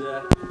need to see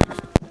that.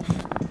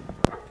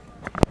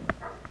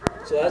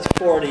 So that's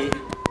 40.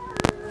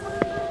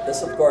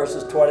 This, of course,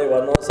 is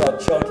 21. Notice how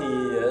chunky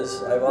he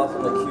is. I've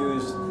often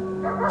accused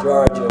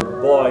George of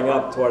blowing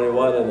up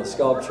 21 in a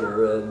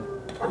sculpture, and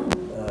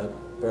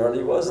apparently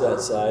he was that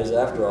size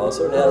after all.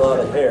 Certainly had a lot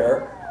of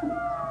hair.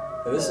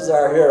 And this is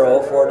our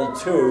hero,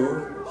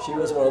 42. She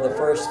was one of the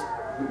first,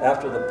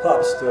 after the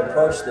pups, to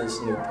approach this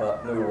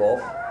new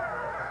wolf.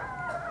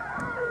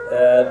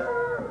 And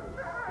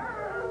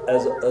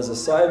as a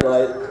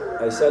sidelight,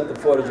 I sent the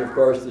footage, of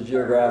course, to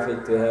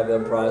Geographic to have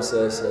them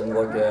process and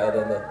look at.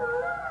 And the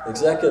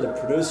executive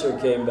producer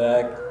came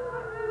back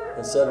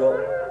and said, well,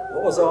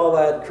 what was all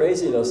that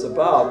craziness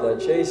about, that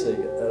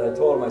chasing? And I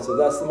told him, I said,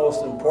 that's the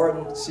most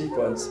important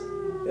sequence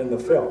in the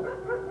film.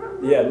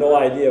 He had no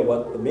idea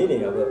what the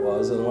meaning of it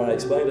was, and when I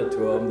explained it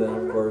to him, then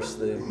of course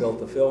they built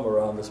the film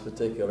around this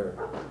particular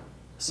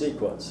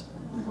sequence.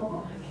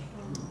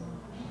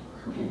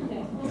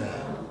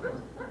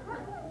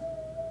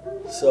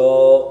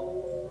 So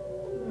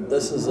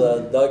this is,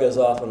 Doug has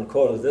often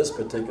quoted this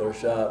particular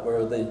shot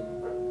where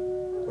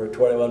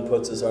 21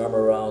 puts his arm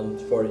around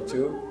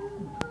 42.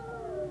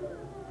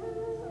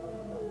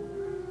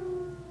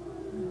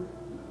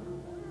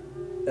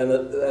 And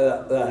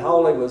the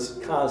howling was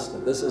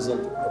constant. This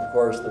isn't, of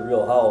course, the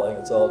real howling.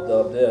 It's all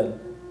dubbed in.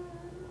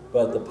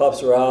 But the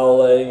pups were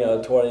howling.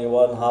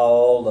 21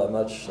 howled.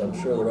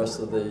 I'm sure the rest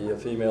of the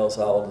females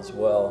howled as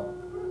well.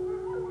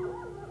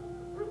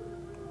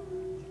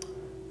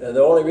 And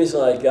the only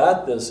reason I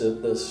got this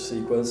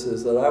sequence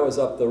is that I was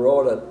up the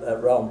road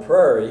at Round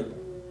Prairie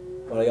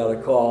when I got a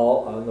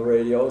call on the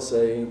radio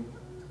saying,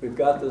 we've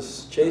got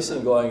this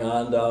chasing going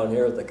on down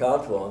here at the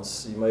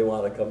confluence. You may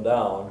want to come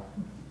down.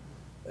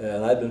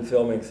 And I'd been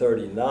filming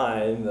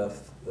 39, the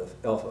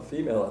alpha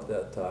female at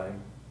that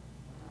time.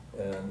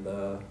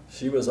 And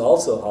she was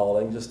also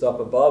howling just up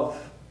above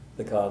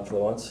the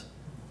confluence.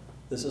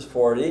 This is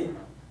 40.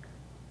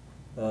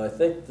 I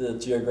think the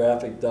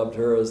Geographic dubbed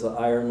her as the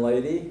Iron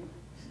Lady.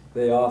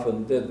 They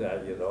often did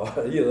that, you know,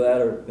 either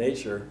that or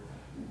nature,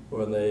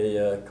 when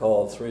they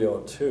called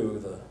 302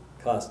 the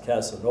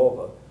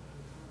Casanova.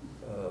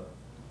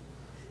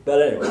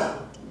 But anyway.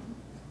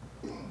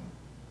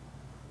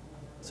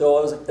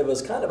 So it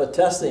was kind of a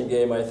testing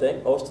game, I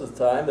think. Most of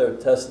the time they're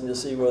testing to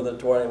see whether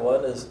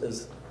 21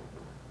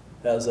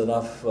 has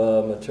enough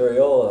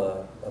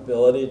material,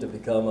 ability to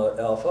become an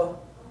alpha.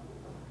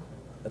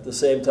 At the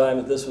same time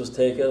that this was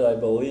taken, I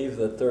believe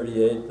that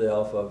 38, the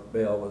alpha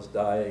male, was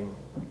dying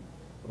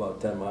about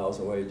 10 miles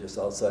away just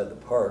outside the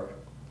park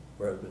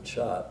where it had been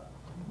shot.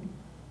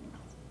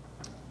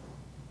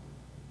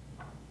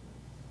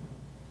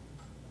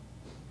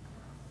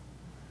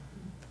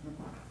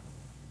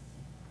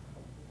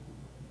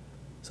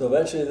 So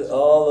eventually,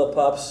 all the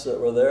pups that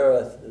were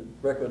there,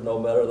 Rick would know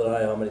better than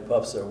I how many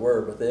pups there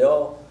were, but they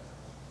all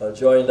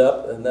joined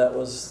up, and that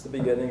was the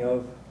beginning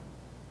of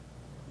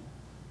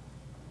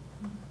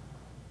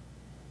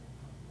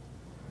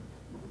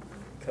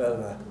kind of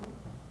a...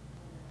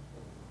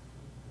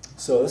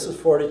 So this is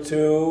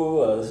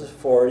 42, this is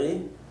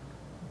 40,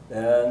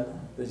 and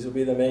these will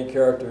be the main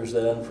characters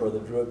then for the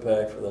Druid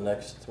Pack for the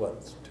next,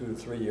 what, 2 to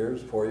 3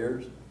 years, 4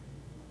 years?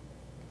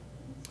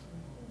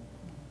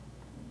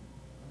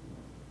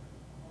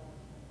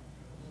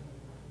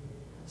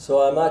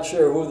 So I'm not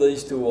sure who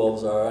these two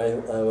wolves are.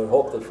 I would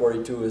hope that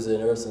 42 is in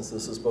there since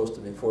this is supposed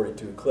to be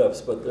 42 clips,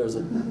 but there's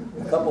a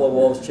couple of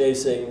wolves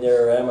chasing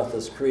near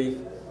Amethyst Creek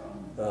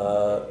in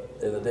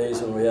the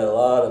days when we had a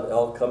lot of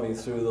elk coming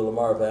through the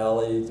Lamar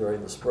Valley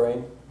during the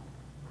spring.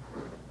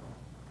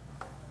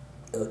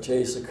 The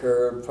chase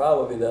occurred,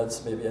 probably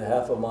that's maybe a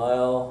half a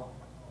mile.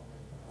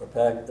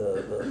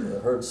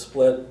 The herd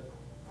split.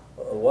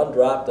 One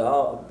dropped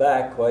out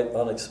back quite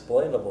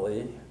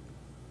unexplainably.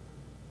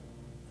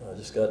 I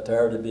just got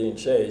tired of being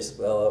chased.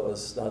 Well, that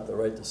was not the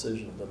right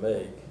decision to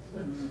make.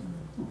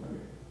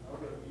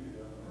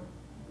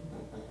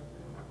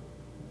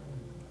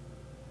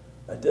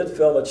 I did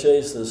film a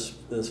chase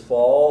this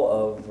fall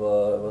of,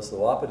 it was the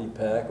Wapiti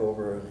Pack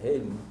over in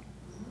Hayden.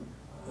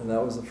 And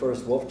that was the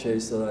first wolf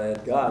chase that I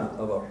had gotten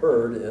of a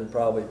herd in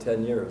probably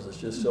 10 years. It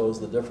just shows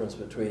the difference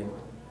between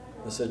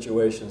the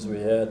situations we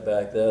had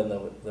back then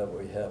that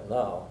we have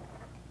now.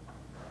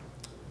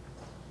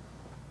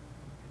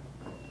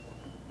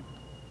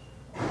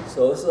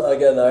 So this is,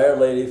 again, the Iron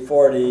Lady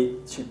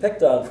 40. She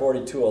picked on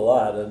 42 a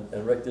lot,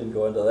 and Rick didn't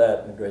go into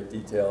that in great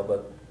detail,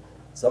 but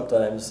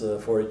sometimes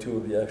 42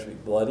 would be actually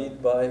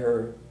bloodied by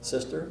her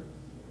sister.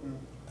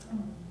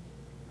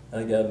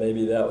 And again,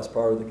 maybe that was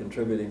part of the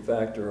contributing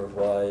factor of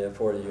why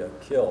 40 got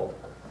killed.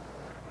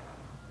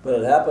 But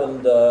it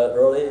happened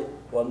early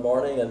one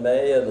morning in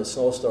May in the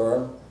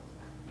snowstorm,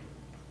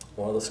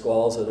 one of the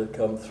squalls that had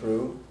come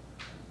through.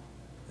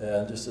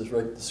 And just as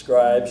Rick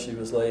described, she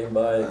was laying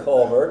by a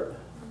culvert.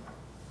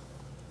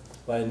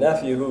 My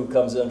nephew, who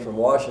comes in from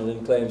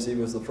Washington, claims he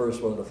was the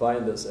first one to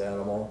find this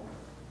animal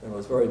and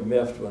was very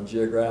miffed when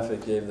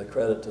Geographic gave the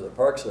credit to the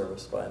Park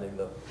Service finding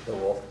the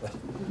wolf, but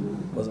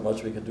wasn't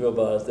much we could do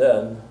about it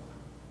then.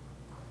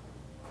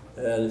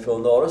 And if you'll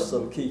notice,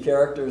 some key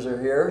characters are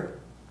here.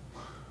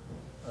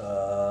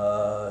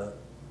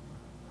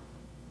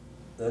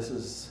 This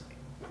is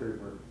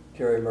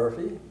Kerry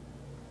Murphy,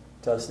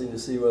 testing to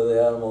see whether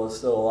the animal is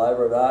still alive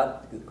or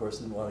not. Of course,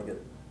 didn't want to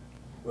get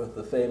with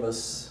the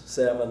famous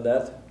salmon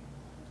net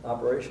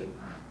operation.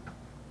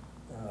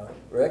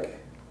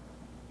 Rick,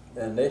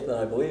 and Nathan,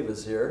 I believe,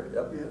 is here.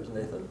 Yep, there's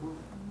Nathan.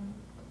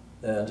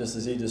 And just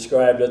as he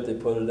described it, they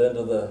put it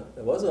into the,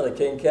 it wasn't a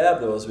king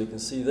cab though, as we can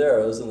see there.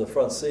 It was in the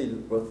front seat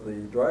with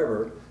the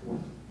driver.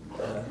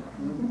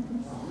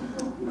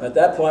 At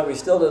that point, we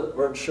still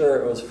weren't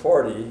sure it was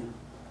 40.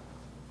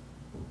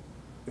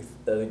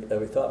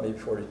 We thought maybe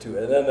 42.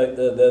 And then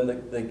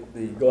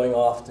the going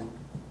off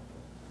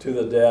to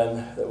the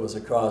den that was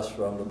across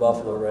from the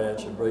Buffalo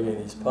Ranch and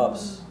bringing these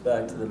pups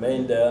back to the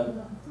main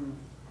den.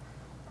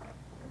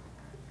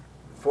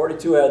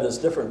 42 had this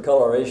different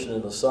coloration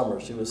in the summer.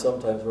 She was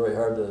sometimes very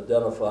hard to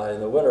identify. In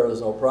the winter, there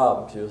was no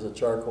problem. She was a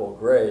charcoal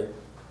gray.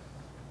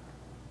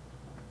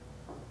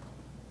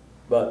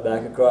 But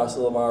back across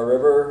the Lamar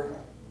River,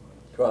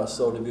 across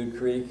Soda Butte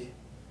Creek,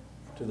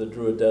 to the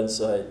Druid Den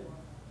site.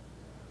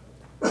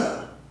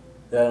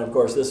 And of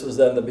course, this was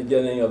then the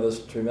beginning of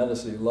this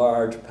tremendously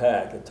large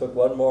pack. It took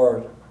one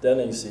more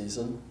denning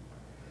season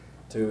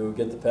to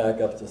get the pack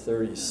up to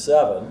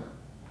 37.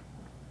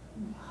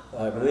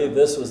 I believe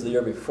this was the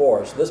year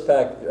before. So this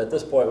pack, at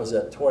this point, was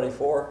at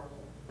 24.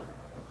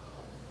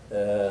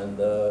 And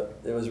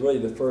it was really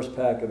the first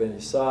pack of any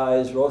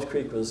size. Rose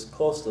Creek was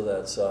close to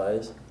that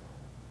size.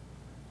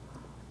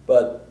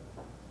 But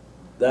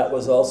that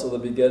was also the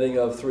beginning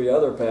of 3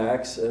 other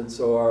packs, and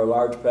so our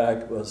large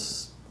pack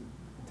was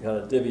kind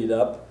of divvied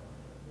up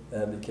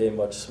and became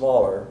much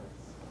smaller.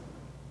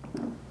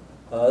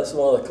 This is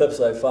one of the clips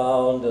I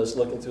found just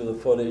looking through the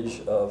footage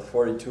of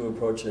 42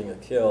 approaching a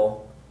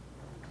kill.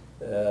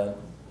 And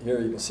here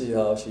you can see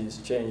how she's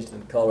changed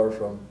in color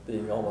from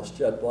being almost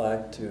jet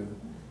black to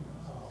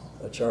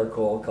a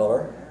charcoal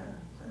color.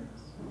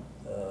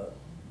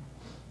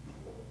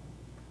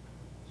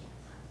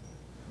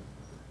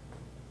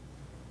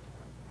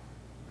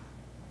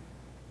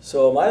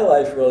 So my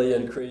life really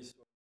increased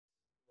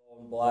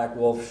when Black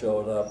Wolf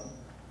showed up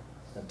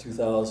in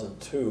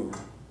 2002,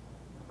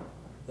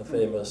 the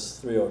famous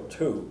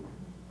 302.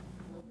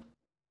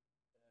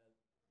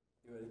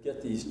 You would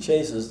get these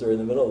chases during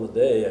the middle of the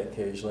day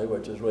occasionally,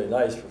 which is really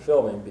nice for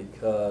filming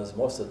because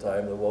most of the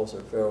time the wolves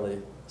are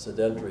fairly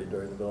sedentary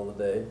during the middle of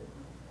the day.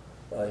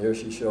 Here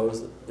she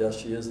shows that, yes,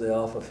 she is the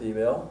alpha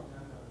female.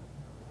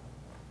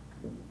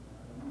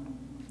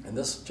 And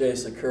this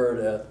chase occurred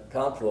at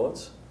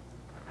Confluence.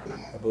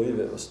 I believe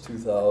it was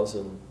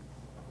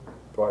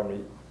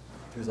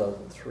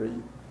 2003.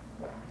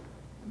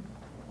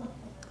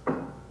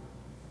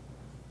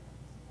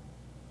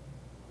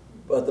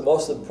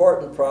 most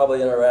important probably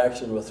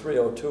interaction with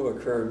 302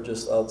 occurred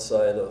just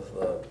outside of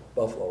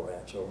Buffalo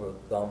Ranch, over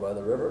down by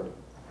the river.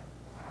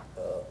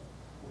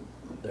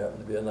 There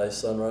happened to be a nice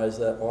sunrise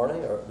that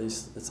morning, or at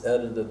least it's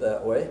edited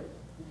that way.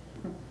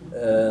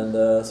 And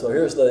so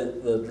here's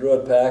the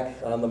Druid Pack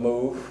on the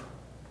move.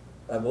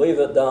 I believe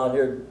that down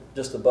here,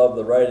 just above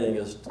the writing,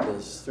 is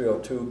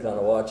 302 kind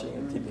of watching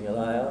and keeping an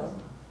eye on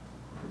them.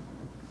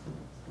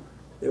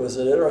 It was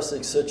an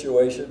interesting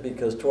situation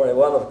because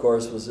 21, of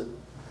course, was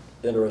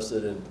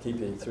interested in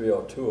keeping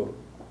 302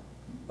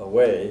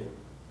 away.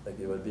 Like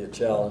it would be a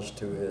challenge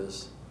to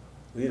his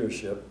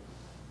leadership.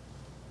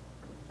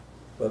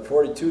 But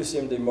 42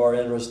 seemed to be more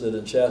interested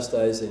in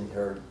chastising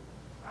her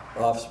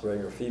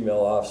offspring, or female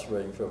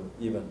offspring, from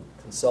even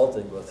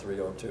consulting with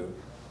 302.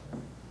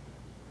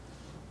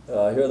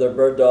 Here they're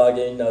bird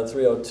dogging.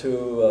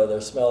 302,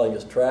 they're smelling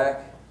his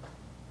track.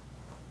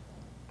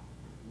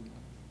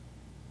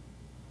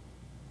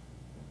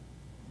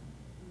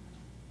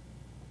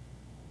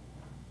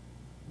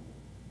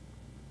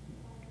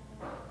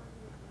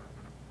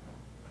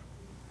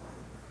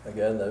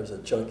 Again, there's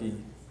a chunky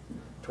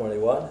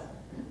 21.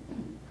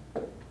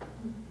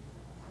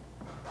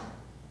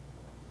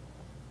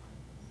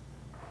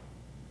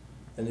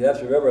 And you have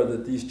to remember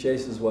that these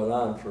chases went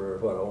on for,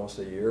 what, almost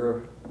a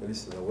year, at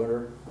least in the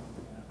winter.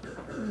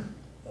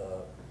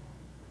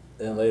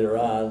 And later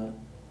on,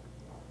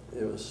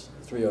 it was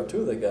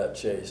 302 that got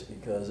chased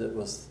because it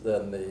was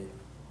then the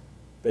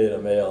beta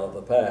male of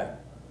the pack.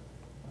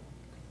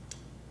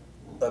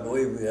 I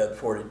believe we had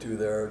 42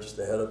 there, just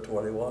ahead of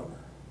 21.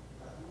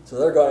 So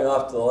they're going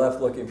off to the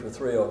left looking for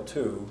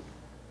 302,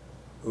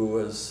 who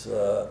was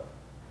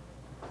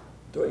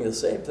doing the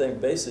same thing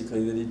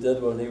basically that he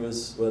did when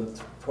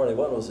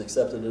 21 was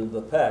accepted into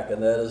the pack,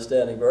 and that is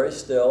standing very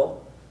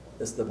still.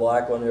 It's the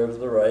black one here to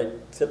the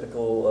right,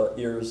 typical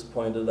ears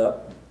pointed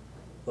up,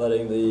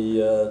 letting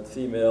the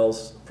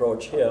females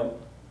approach him,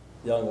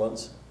 young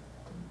ones.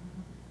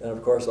 And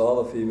of course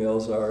all the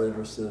females are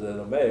interested in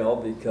a male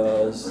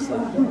because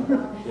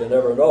you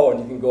never know, and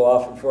you can go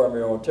off and form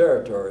your own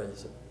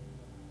territories.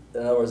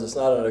 In other words, it's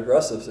not an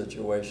aggressive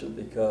situation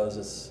because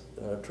it's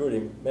an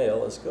intruding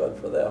male is good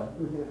for them.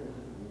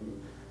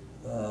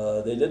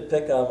 They did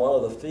pick on one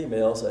of the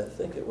females. I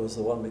think it was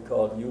the one we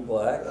called U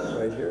Black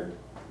right here.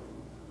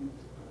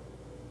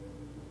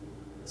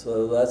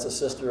 So that's a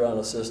sister on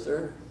a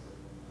sister.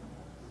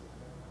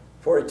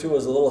 42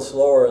 was a little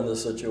slower in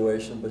this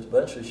situation, but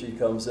eventually she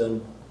comes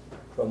in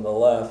from the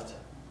left.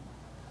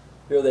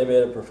 Here they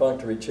made a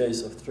perfunctory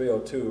chase of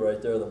 302 right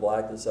there, the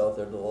black that's out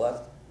there to the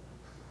left.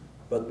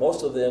 But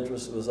most of the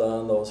interest was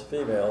on those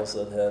females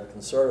that had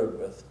consorted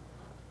with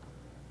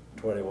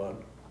 21.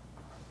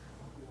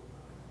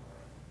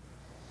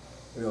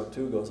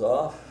 302 goes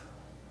off.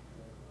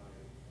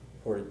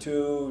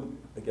 42,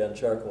 again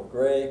charcoal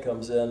gray,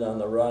 comes in on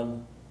the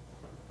run.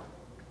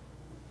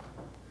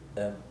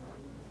 And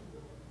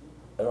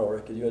I don't know,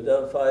 Rick, can you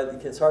identify?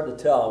 It's hard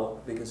to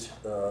tell because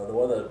the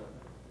one that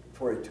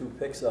 42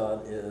 picks on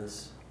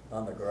is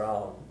on the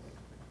ground.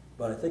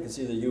 But I think it's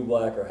either U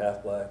Black or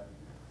Half Black.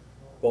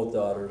 Both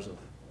daughters of,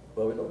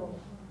 well, we don't know.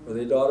 Were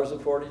they daughters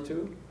of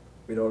 42?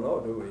 We don't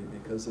know, do we?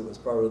 Because it was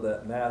part of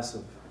that mass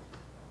of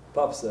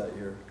pups that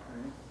year.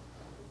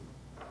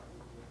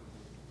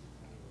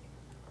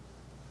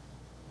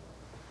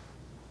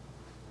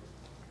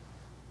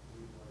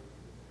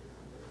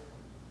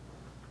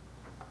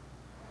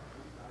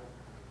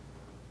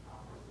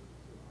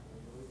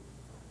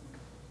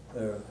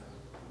 There.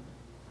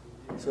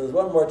 So there's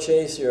one more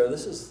chase here.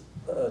 This is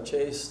a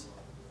chase.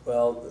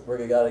 Well,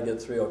 we're got to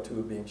get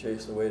 302 being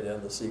chased away to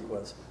end the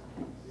sequence.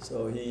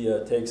 So he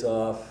takes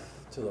off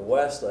to the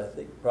west. I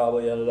think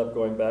probably ended up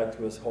going back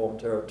to his home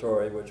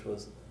territory, which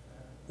was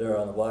there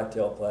on the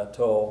Blacktail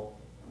Plateau,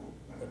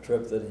 a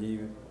trip that he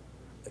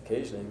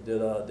occasionally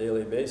did on a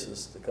daily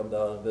basis to come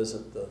down and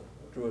visit the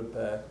Druid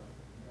Pack.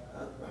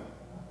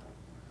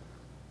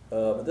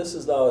 But this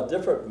is now a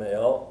different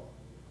male.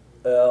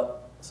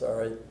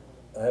 Sorry,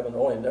 I haven't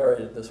only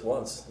narrated this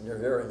once, and you're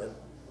hearing it.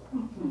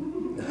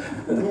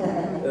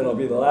 It'll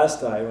be the last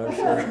time, I'm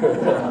sure.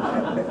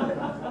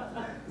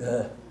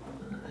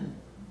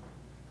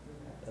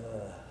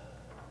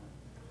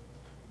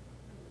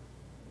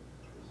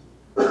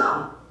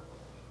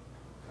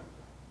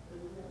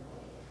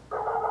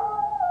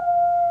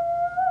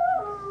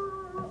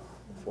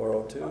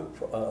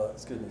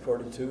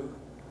 42.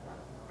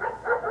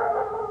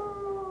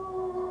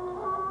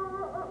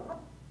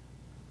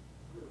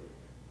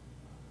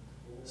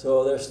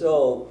 So they're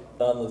still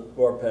on the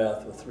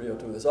warpath with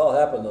 302. This all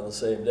happened on the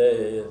same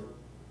day,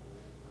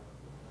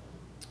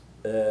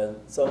 and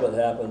some of it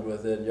happened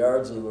within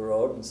yards of the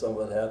road, and some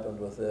of it happened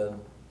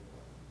within,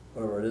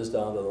 whatever it is,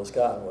 down to those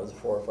cottonwoods,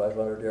 400 or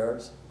 500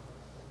 yards.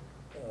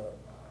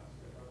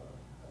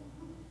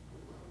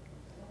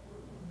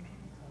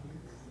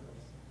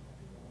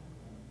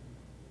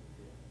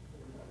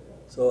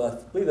 So I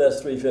believe that's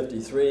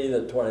 353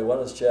 that 21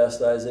 is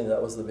chastising.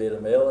 That was the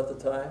beta male at the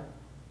time,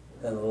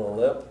 and a little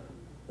lip.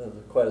 There's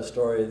quite a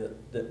story that,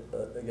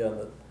 again,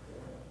 that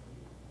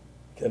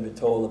can be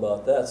told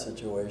about that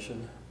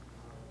situation.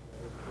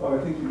 Oh,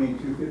 I think you mean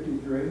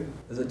 253?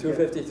 Is it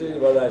 253?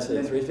 What did I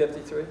say,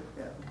 353?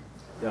 Yeah.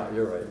 Yeah,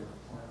 you're right.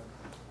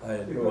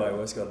 I knew I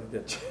was going to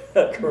get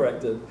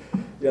corrected.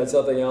 You got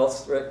something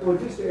else, Rick? Well,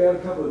 just to add a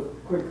couple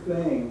of quick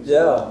things.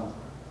 Yeah.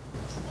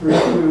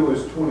 32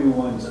 was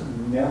 21's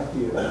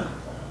nephew,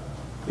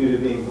 due to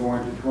being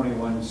born to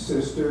 21's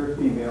sister,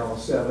 female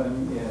 7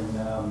 in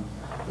the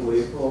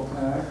Leopold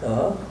pack.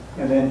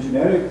 And then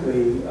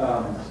genetically,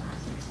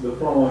 the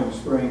following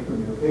spring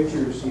from your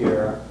pictures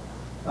here,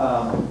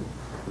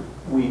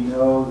 we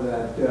know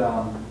that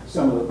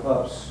some of the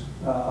pups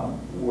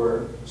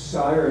were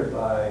sired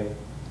by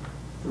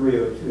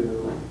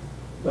 302,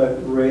 but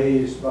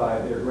raised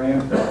by their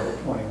grandfather,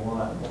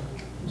 21.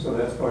 So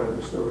that's part of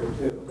the story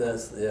too.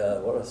 That's, yeah,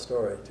 what a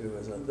story too,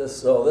 isn't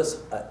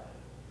it?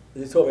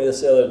 You told me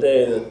this the other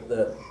day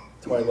that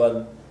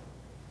 21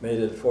 made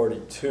it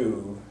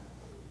 42,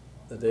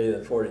 the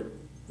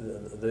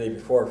day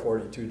before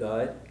 42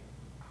 died. I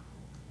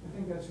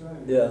think that's right.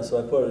 Yeah, so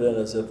I put it in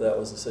as if that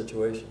was the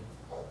situation.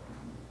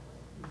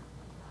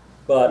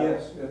 But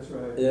yes, that's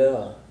right.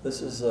 Yeah,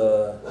 this is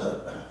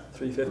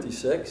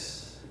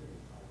 356.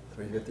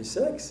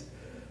 356.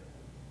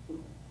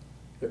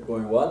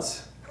 Going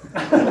once. All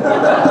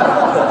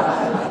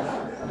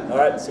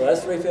right, so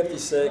that's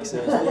 356.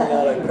 It was feeding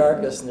on a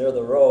carcass near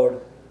the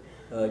road.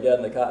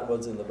 Again, the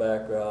cottonwoods in the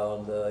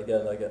background.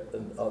 Again, I get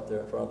out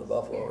there in front of the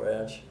buffalo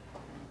ranch.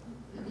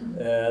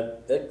 And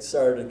it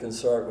started to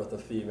consort with the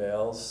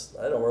females.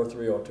 I don't know where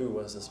 302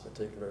 was this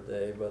particular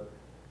day, but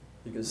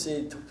you can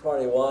see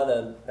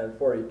 21 and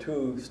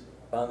 42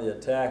 on the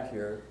attack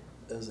here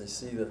as they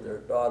see that their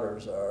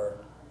daughters are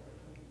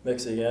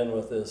mixing in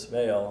with this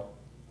male.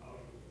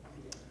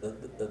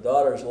 The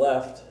daughters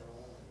left,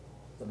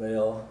 the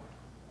male,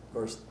 of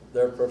course,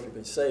 they're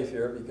perfectly safe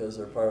here because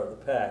they're part of the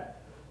pack.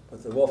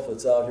 But the wolf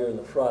that's out here in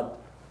the front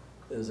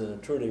is an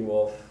intruding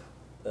wolf,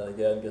 and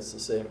again gets the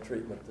same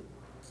treatment that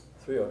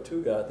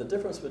 302 got. The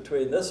difference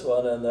between this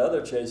one and the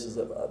other chases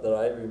that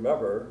I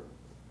remember,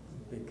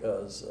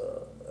 because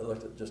I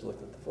just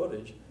looked at the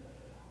footage,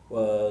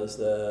 was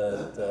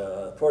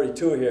that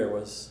 42 here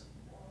was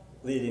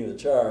leading the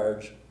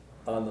charge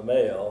on the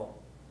male.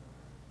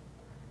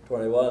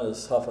 21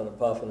 is huffing and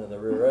puffing in the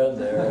rear end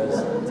there,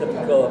 as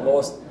typical of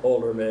most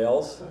older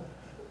males.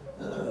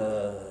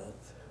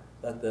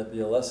 That'd be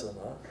a lesson,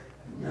 huh?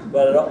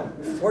 But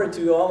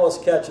 42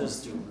 almost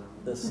catches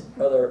this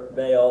other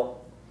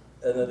male,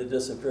 and then he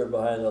disappeared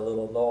behind a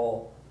little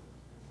knoll.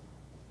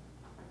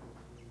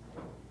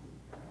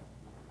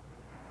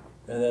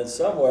 And then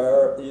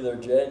somewhere, either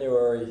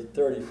January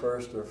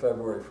 31st or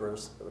February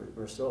 1st,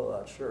 we're still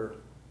not sure,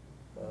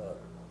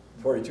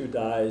 42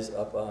 dies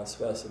up on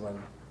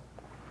Specimen,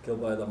 killed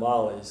by the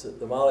mollies.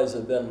 The mollies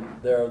had been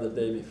there the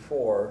day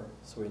before,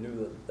 so we knew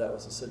that that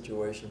was the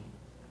situation.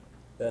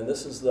 And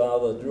this is now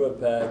the Druid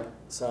Pack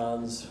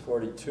sans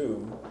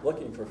 42,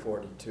 looking for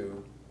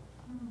 42,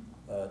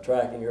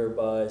 tracking her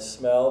by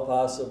smell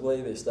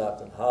possibly. They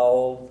stopped and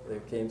howled. They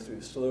came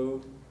through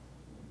Slough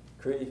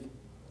Creek,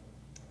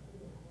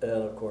 and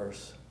of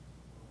course,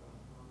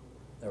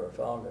 never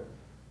found her.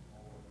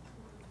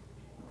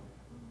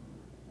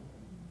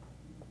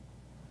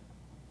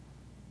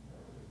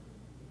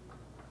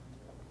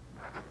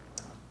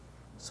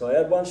 So I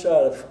had one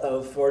shot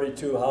of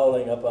 42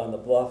 howling up on the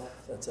bluff.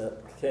 That's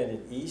at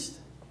Canyon East.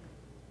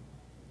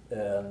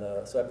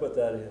 And so I put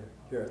that in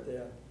here at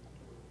the end.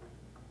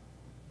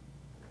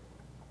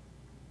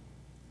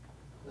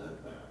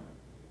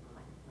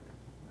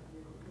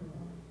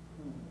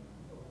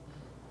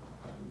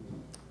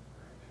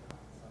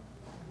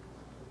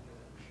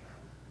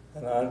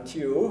 And on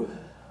cue,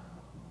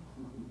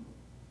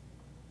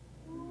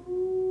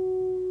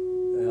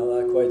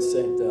 well, not quite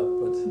synced up,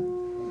 but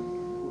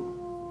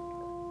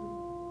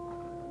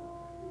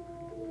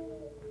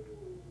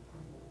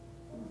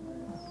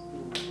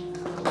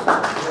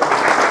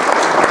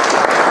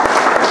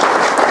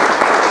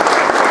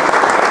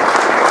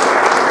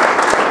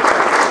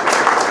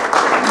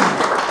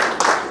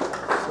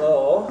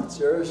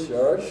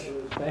George.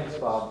 Thanks,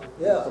 Bob.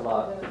 Yeah. Thanks a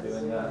lot for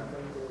doing that,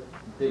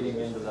 digging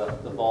into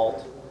the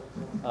vault.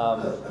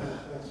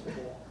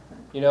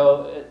 You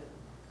know,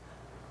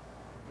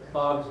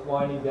 Bob's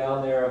winding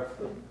down there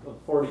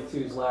of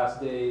 42's last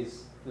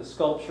days. The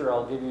sculpture,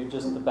 I'll give you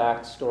just the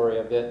backstory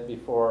a bit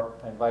before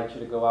I invite you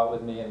to go out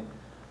with me and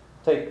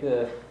take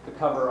the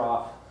cover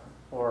off,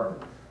 or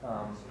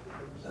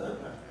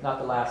not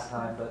the last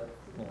time, but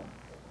you know,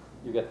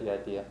 you get the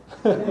idea.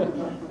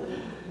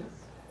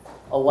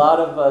 A lot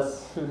of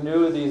us who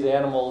knew these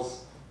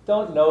animals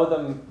don't know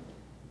them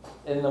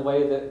in the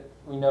way that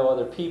we know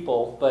other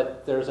people,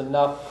 but there's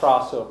enough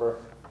crossover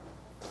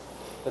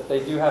that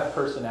they do have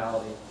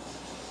personality.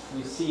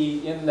 We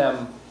see in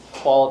them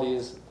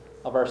qualities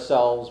of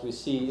ourselves. We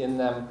see in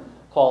them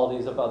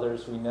qualities of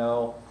others we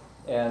know.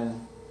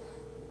 And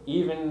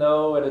even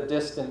though at a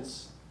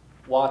distance,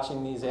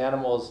 watching these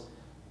animals,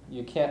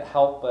 you can't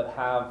help but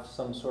have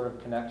some sort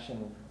of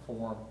connection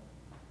form.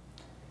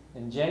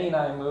 And Jenny and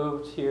I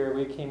moved here.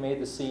 We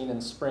made the scene in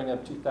spring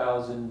of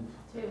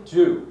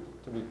 2002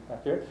 to be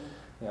back here.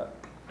 Yeah.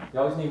 You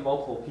always need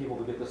multiple people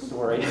to get the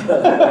story.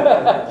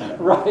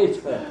 Right.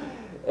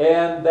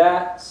 And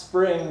that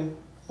spring,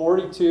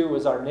 42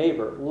 was our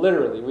neighbor,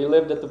 literally. We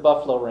lived at the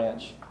Buffalo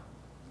Ranch.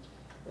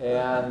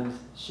 And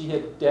she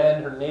had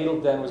her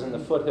natal den was in the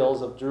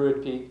foothills of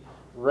Druid Peak,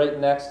 right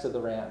next to the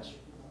ranch.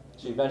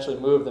 She eventually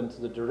moved them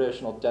to the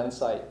traditional den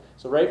site.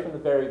 So right from the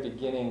very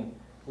beginning,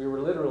 we were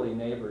literally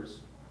neighbors.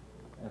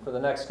 And for the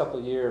next couple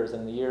of years,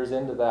 and the years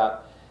into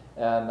that,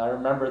 and I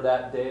remember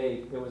that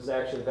day, it was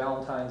actually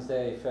Valentine's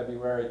Day,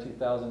 February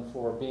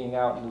 2004, being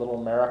out in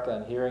Little America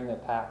and hearing the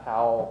pack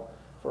howl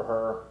for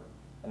her,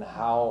 and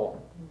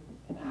howl,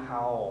 and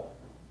howl,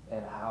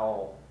 and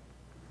howl,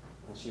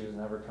 and she was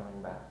never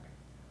coming back.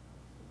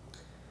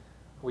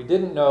 We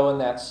didn't know in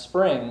that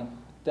spring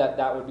that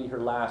that would be her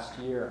last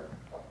year,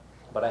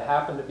 but I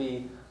happened to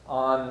be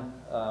on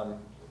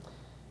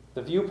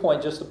the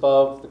viewpoint just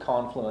above the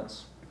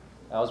confluence.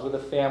 I was with a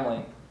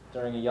family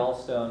during a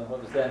Yellowstone,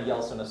 what was then a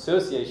Yellowstone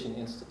Association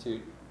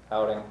Institute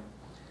outing.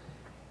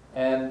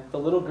 And the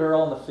little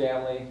girl and the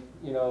family,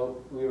 you know,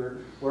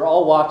 we're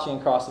all watching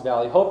across the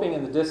valley, hoping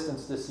in the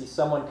distance to see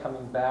someone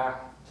coming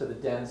back to the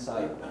den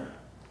site.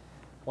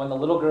 When the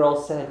little girl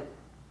said,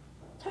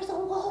 "There's a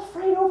wolf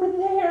right over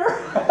there."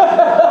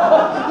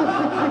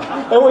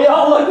 And we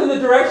all looked in the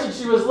direction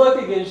she was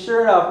looking, and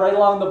sure enough, right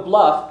along the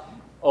bluff,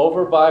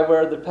 over by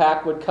where the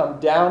pack would come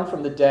down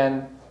from the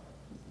den,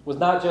 was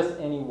not just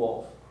any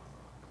wolf.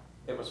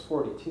 It was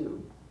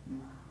 42.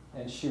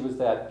 And she was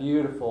that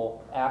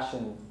beautiful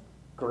ashen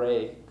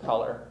gray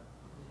color.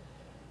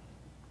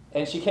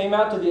 And she came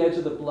out to the edge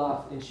of the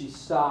bluff, and she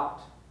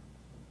stopped,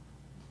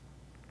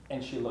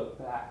 and she looked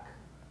back.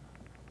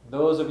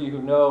 Those of you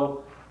who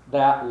know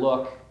that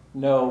look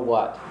know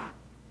what?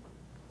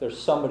 There's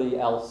somebody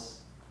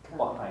else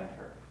behind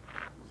her.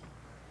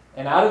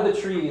 And out of the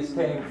trees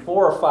came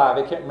 4 or 5,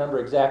 I can't remember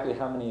exactly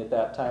how many at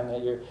that time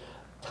that year,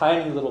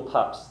 tiny little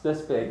pups,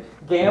 this big,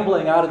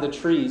 gambling out of the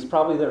trees,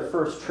 probably their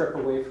first trip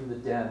away from the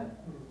den.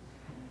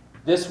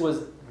 This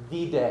was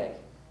the day.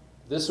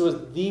 This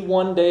was the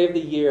one day of the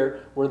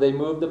year where they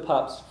moved the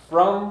pups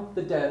from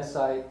the den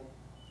site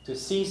to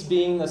cease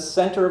being the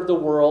center of the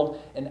world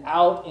and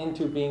out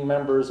into being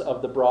members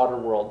of the broader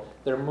world.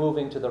 They're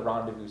moving to the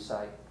rendezvous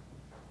site.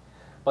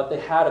 But they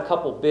had a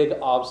couple big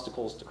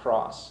obstacles to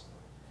cross.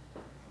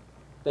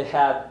 They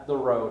had the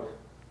road.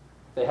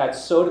 They had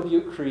Soda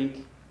Butte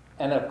Creek,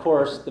 and of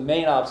course, the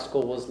main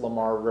obstacle was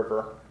Lamar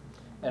River.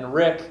 And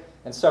Rick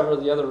and several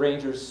of the other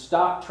rangers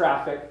stopped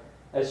traffic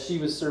as she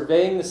was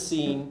surveying the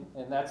scene,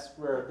 and that's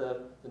where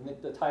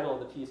the title of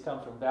the piece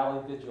comes from,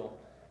 Valley Vigil.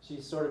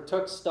 She sort of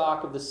took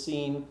stock of the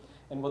scene,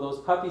 and with those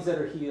puppies at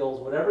her heels,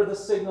 whatever the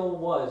signal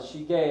was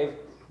she gave,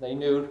 they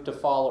knew to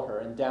follow her.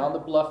 And down the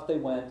bluff they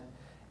went,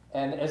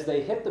 and as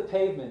they hit the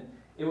pavement,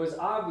 it was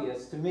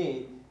obvious to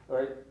me,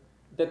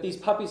 that these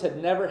puppies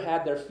had never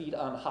had their feet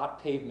on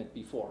hot pavement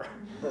before.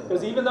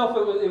 Because even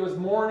though it was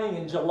morning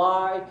in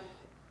July,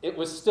 it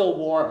was still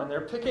warm, and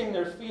they're picking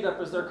their feet up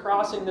as they're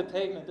crossing the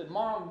pavement, and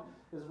Mom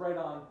is right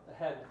on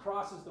ahead,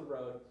 crosses the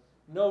road,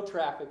 no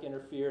traffic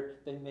interfered,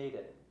 they made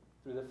it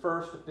through the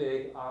first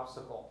big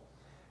obstacle.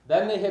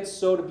 Then they hit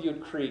Soda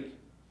Butte Creek,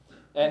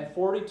 and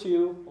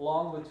 42,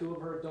 along with 2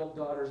 of her adult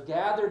daughters,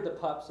 gathered the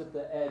pups at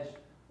the edge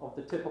of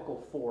the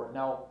typical ford.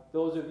 Now,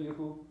 those of you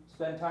who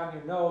spend time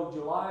here know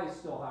July is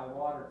still high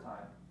water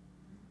time,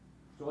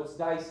 so it's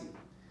dicey.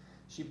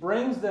 She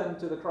brings them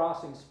to the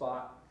crossing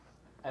spot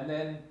and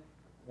then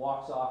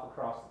walks off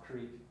across the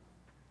creek.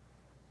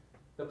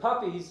 The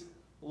puppies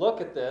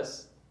look at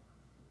this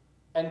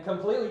and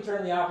completely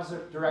turn the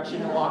opposite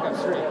direction and walk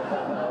upstream.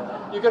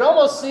 You could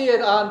almost see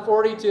it on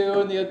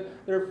 42 and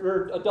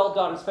her adult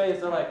daughter's face.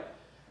 They're like,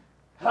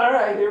 all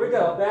right, here we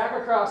go. Back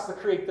across the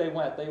creek they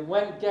went. They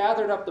went,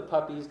 gathered up the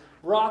puppies,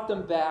 brought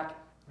them back.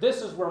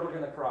 This is where we're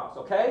going to cross,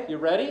 okay? You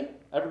ready?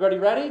 Everybody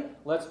ready?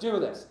 Let's do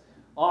this.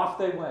 Off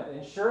they went.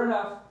 And sure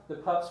enough, the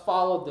pups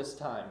followed this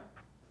time.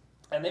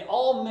 And they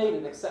all made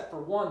it except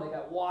for one. They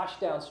got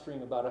washed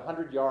downstream about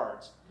 100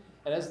 yards.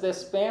 And as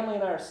this family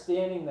and I are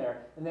standing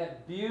there in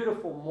that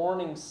beautiful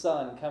morning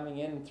sun coming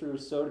in through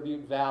Soda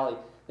Butte Valley,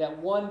 that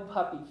one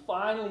puppy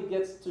finally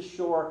gets to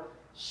shore,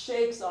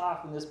 shakes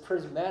off in this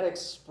prismatic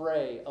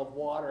spray of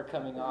water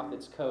coming off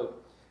its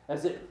coat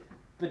as it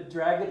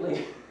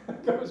bedraggedly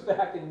goes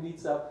back and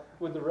meets up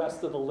with the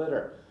rest of the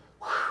litter.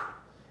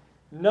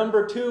 Whew.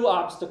 Number 2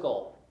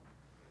 obstacle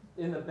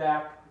in the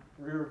back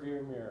rear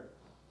view mirror.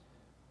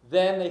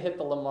 Then they hit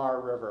the Lamar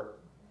River.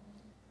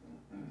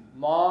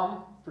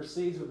 Mom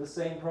proceeds with the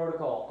same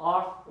protocol.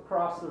 Off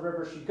across the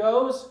river she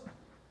goes.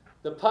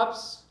 The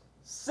pups,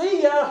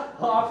 see ya!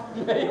 Off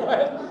they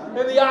went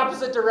in the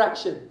opposite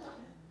direction.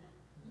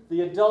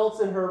 The adults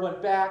and her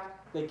went back.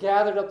 They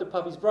gathered up the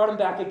puppies, brought them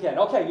back again.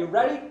 Okay, you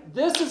ready?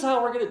 This is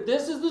how we're going to,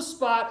 this is the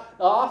spot.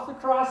 Off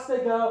across they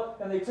go,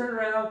 and they turn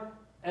around,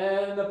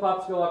 and the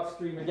pups go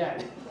upstream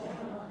again.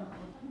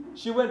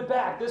 She went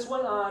back. This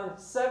went on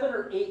 7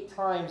 or 8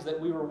 times that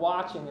we were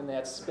watching in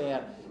that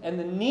span. And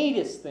the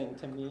neatest thing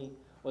to me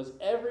was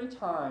every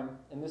time,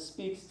 and this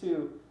speaks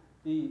to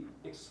the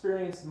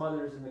experienced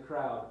mothers in the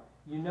crowd,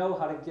 you know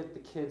how to get the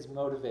kids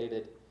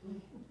motivated.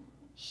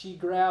 She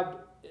grabbed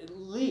at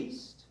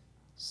least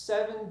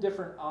 7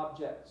 different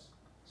objects.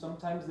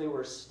 Sometimes they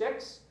were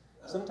sticks.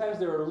 Sometimes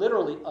they were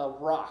literally a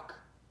rock.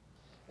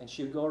 And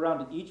she would go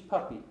around to each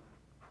puppy.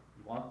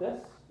 You want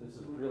this? This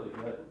is really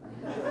good.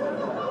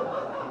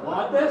 You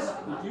want this?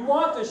 If you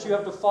want this, you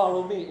have to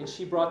follow me. And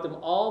she brought them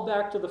all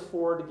back to the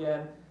fort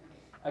again.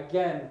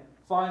 Again,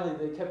 finally,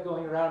 they kept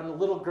going around, and the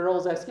little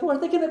girls asking, are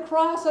they going to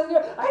cross? I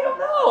don't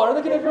know. Are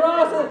they going to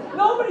cross? And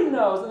nobody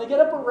knows. And they get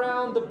up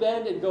around the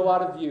bend and go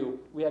out of view.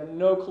 We had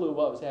no clue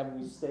what was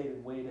happening. We stayed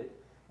and waited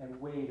and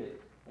waited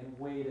and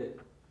waited.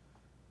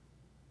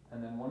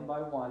 And then one by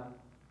one,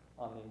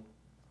 on the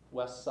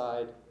west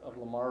side of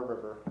Lamar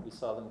River, we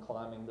saw them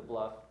climbing the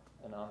bluff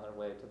and on their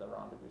way to the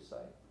rendezvous site.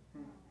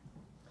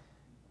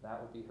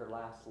 That would be her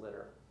last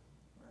litter.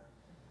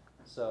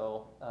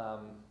 So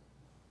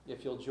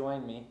if you'll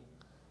join me,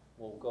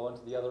 we'll go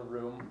into the other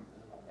room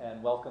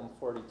and welcome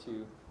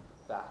 42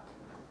 back.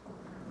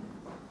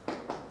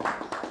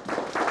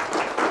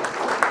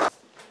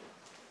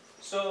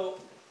 So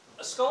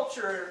a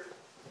sculpture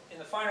in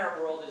the fine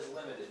art world is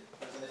limited.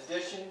 There's an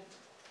edition,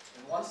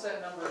 and once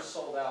that number is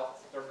sold out,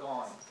 they're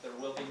gone. There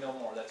will be no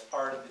more. That's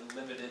part of the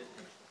limited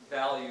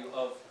value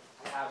of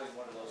having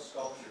one of those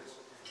sculptures.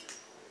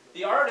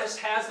 The artist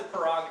has the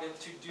prerogative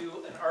to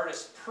do an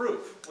artist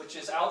proof, which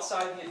is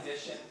outside the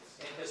edition,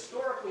 and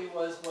historically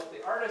was what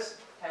the artist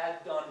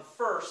had done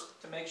first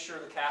to make sure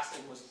the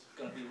casting was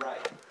going to be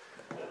right.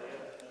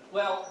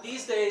 Well,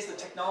 these days the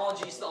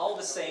technology is all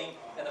the same,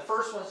 and the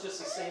first one's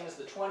just the same as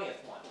the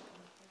 20th one.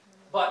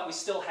 But we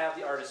still have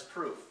the artist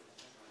proof.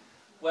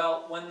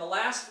 Well, when the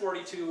last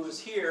 42 was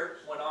here,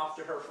 went off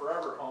to her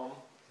forever home,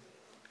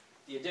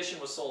 the edition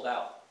was sold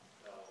out.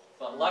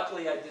 But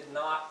luckily I did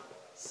not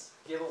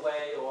give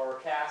away or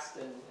cast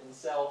and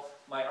sell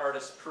my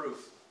artist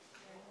proof.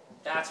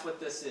 That's what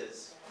this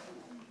is.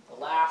 The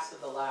last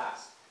of the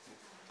last.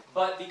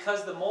 But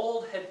because the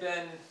mold had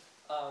been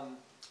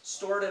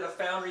stored at a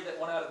foundry that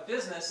went out of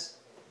business,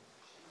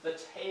 the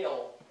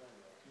tail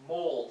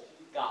mold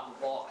got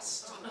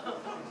lost.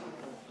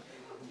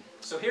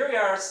 So here we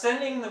are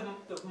sending the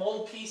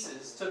mold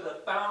pieces to the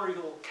foundry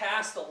who will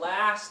cast the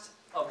last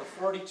of the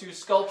 42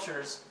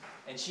 sculptures,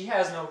 and she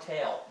has no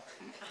tail.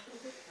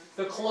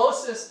 The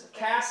closest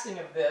casting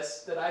of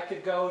this that I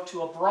could go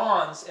to a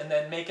bronze and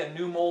then make a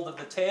new mold of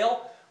the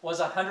tail was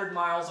 100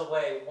 miles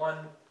away, one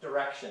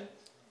direction.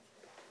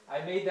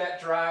 I made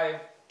that drive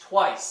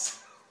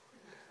twice,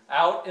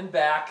 out and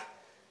back,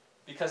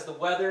 because the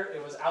weather,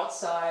 it was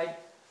outside,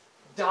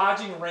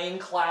 dodging rain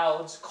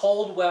clouds,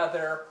 cold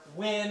weather,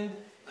 wind,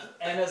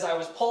 and as I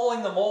was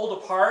pulling the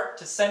mold apart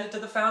to send it to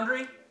the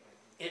foundry,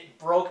 it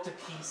broke to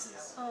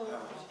pieces.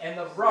 And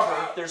the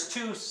rubber, there's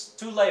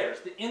two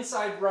layers. The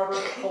inside rubber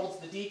holds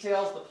the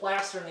details, the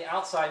plaster on the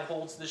outside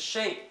holds the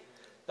shape.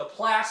 The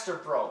plaster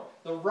broke,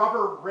 the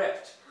rubber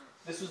ripped.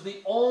 This was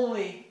the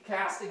only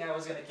casting I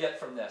was going to get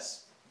from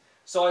this.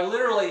 So I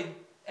literally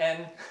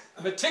and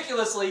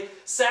meticulously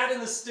sat in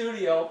the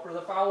studio for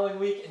the following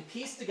week and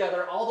pieced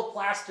together all the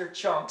plaster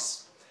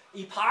chunks,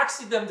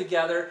 epoxied them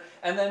together,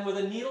 and then with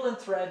a needle and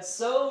thread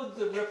sewed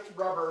the ripped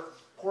rubber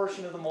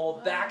portion of the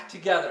mold back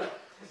together,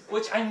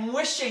 which I'm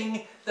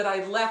wishing that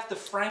I left the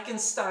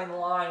Frankenstein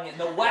line in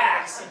the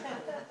wax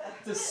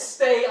to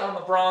stay on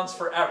the bronze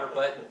forever,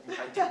 but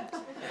I didn't.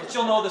 But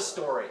you'll know the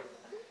story.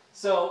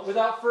 So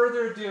without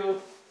further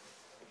ado,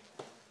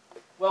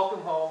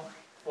 welcome home,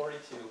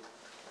 42.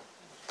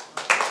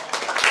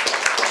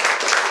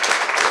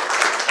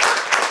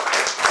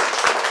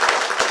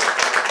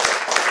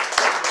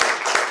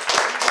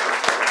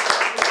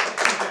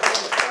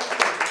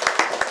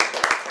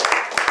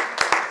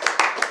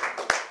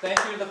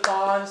 Thank you to the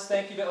Ponds,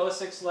 thank you to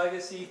 06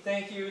 Legacy,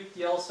 thank you to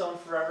Yellowstone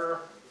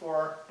Forever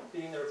for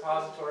being the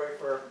repository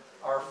for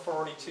our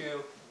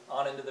 42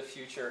 on into the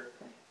future.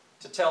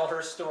 To tell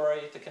her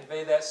story, to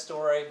convey that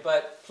story,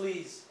 but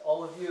please,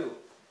 all of you,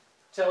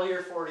 tell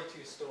your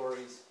 42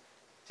 stories.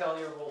 Tell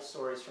your wolf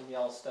stories from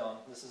Yellowstone.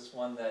 This is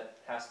one that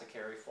has to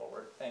carry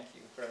forward. Thank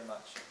you very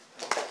much.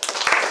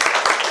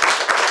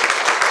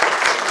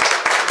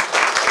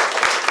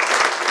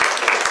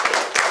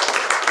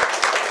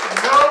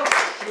 No,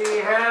 she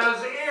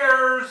has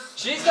ears.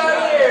 She's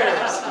got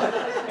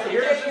ears.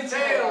 Ears and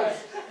tails.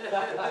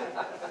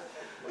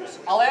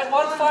 I'll add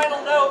one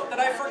final note that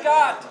I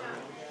forgot.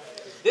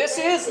 This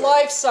is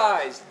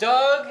life-size.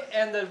 Doug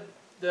and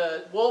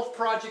the Wolf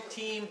Project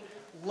team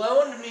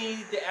loaned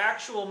me the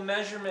actual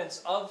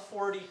measurements of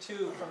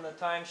 42 from the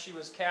time she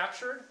was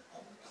captured.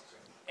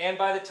 And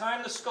by the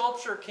time the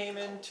sculpture came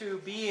into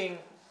being,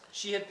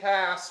 she had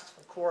passed,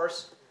 of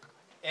course,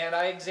 and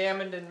I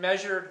examined and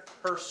measured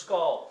her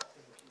skull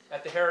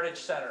at the Heritage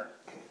Center.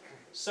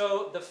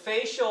 So the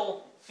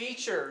facial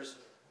features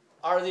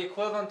are the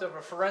equivalent of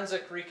a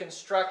forensic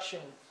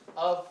reconstruction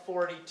of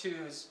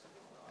 42's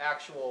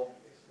actual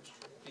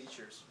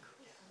features.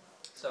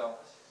 So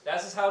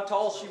this is how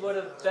tall she would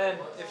have been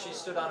if she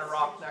stood on a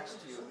rock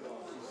next to you.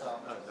 So,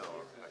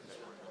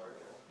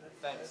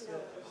 thanks.